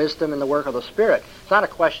 maturity, wisdom, and the work of the Spirit. It's not a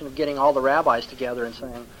question of getting all the rabbis together and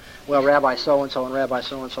saying, well, Rabbi so-and-so and Rabbi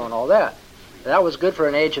so-and-so and all that. That was good for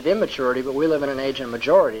an age of immaturity, but we live in an age of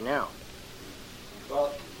majority now.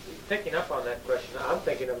 Well, picking up on that question, I'm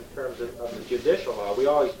thinking of in terms of the judicial law. We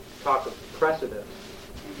always talk of precedent.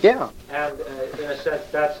 Yeah. And in a sense,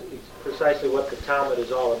 that's precisely what the Talmud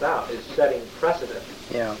is all about, is setting precedent.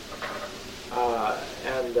 Yeah.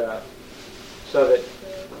 So that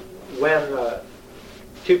when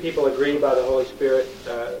two people agree by the Holy Spirit,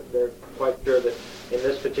 they're quite sure that in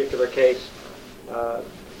this particular case,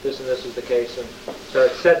 this and this is the case, and so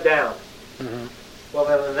it's set down. Mm-hmm. Well,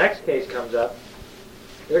 then the next case comes up,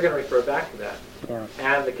 they're going to refer back to that. Yeah.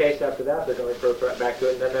 And the case after that, they're going to refer back to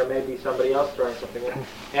it, and then there may be somebody else throwing something in.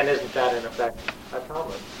 And isn't that, in effect, a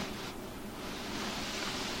Talmud?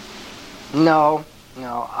 No.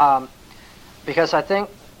 Because I think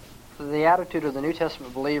the attitude of the New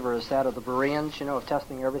Testament believer is that of the Bereans, of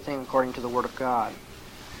testing everything according to the Word of God.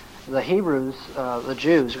 The Hebrews, the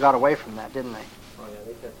Jews, got away from that, didn't they? Oh, yeah,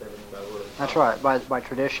 they test everything by the Word of God. That's right, by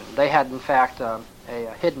tradition. They had, in fact, a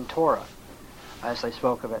hidden Torah, as they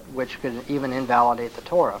spoke of it, which could even invalidate the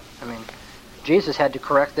Torah. I mean, Jesus had to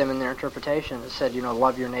correct them in their interpretation. It said,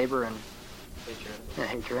 love your neighbor and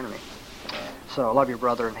hate your enemy. So love your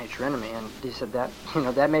brother and hate your enemy. And he said that,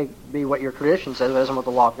 that may be what your tradition says, but it isn't what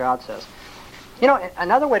the law of God says.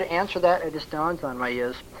 Another way to answer that, it just dawns on me,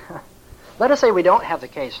 is let us say we don't have the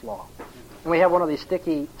case law, and we have one of these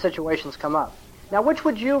sticky situations come up. Now, which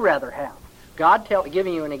would you rather have? God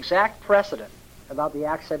giving you an exact precedent about the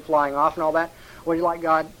axe head flying off and all that? Or would you like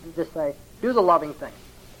God to just say, do the loving thing?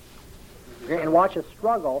 Okay, and watch us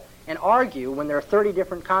struggle and argue when there are 30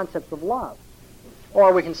 different concepts of love.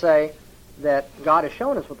 Or we can say that God has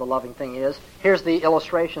shown us what the loving thing is. Here's the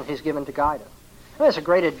illustration he's given to guide us. I mean, it's a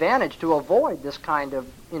great advantage to avoid this kind of,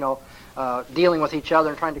 dealing with each other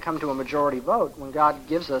and trying to come to a majority vote when God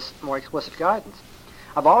gives us more explicit guidance.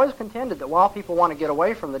 I've always contended that while people want to get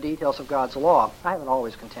away from the details of God's law, I haven't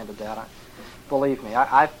always contended that. Believe me,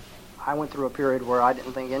 I went through a period where I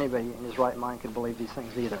didn't think anybody in his right mind could believe these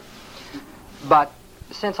things either. But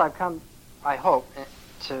since I've come, I hope,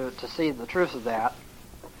 to see the truth of that,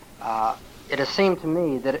 it has seemed to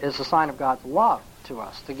me that it is a sign of God's love to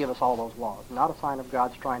us to give us all those laws, not a sign of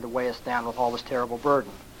God's trying to weigh us down with all this terrible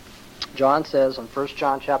burden. John says in 1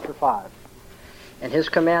 John chapter 5, and his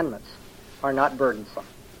commandments are not burdensome.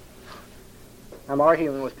 I'm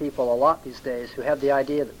arguing with people a lot these days who have the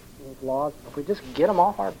idea that these laws, if we just get them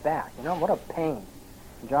off our back, what a pain.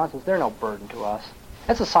 And John says they're no burden to us.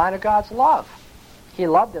 That's a sign of God's love. He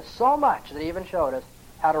loved us so much that he even showed us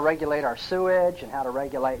how to regulate our sewage and how to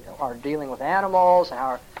regulate our dealing with animals and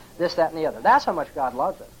how this, that, and the other. That's how much God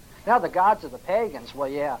loves us. Now the gods of the pagans, well,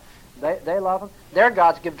 yeah, they love him. Their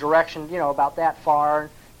gods give direction, about that far.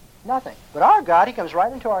 Nothing. But our God, he comes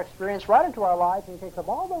right into our experience, right into our lives, and he takes up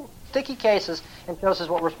all the sticky cases and shows us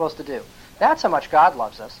what we're supposed to do. That's how much God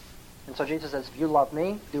loves us. And so Jesus says, if you love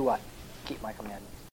me, do what? Keep my commandments.